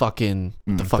with the fucking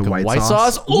the white white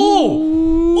sauce. sauce.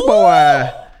 Ooh, Boy.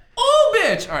 oh,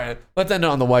 bitch. All right, let's end it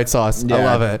on the white sauce. I Yeah.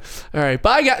 love it. All right,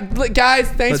 bye, guys.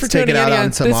 Thanks for take tuning it in out again.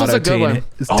 on some This was a good auto-tune. one.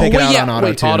 Let's take it out on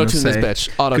auto-tune. Wait, auto-tune this Say, bitch.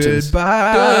 Auto-tune.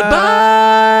 Goodbye.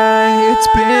 It's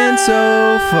been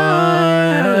so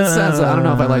fun. I don't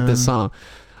know if I like this song.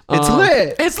 It's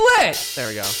lit. It's lit. There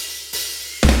we go.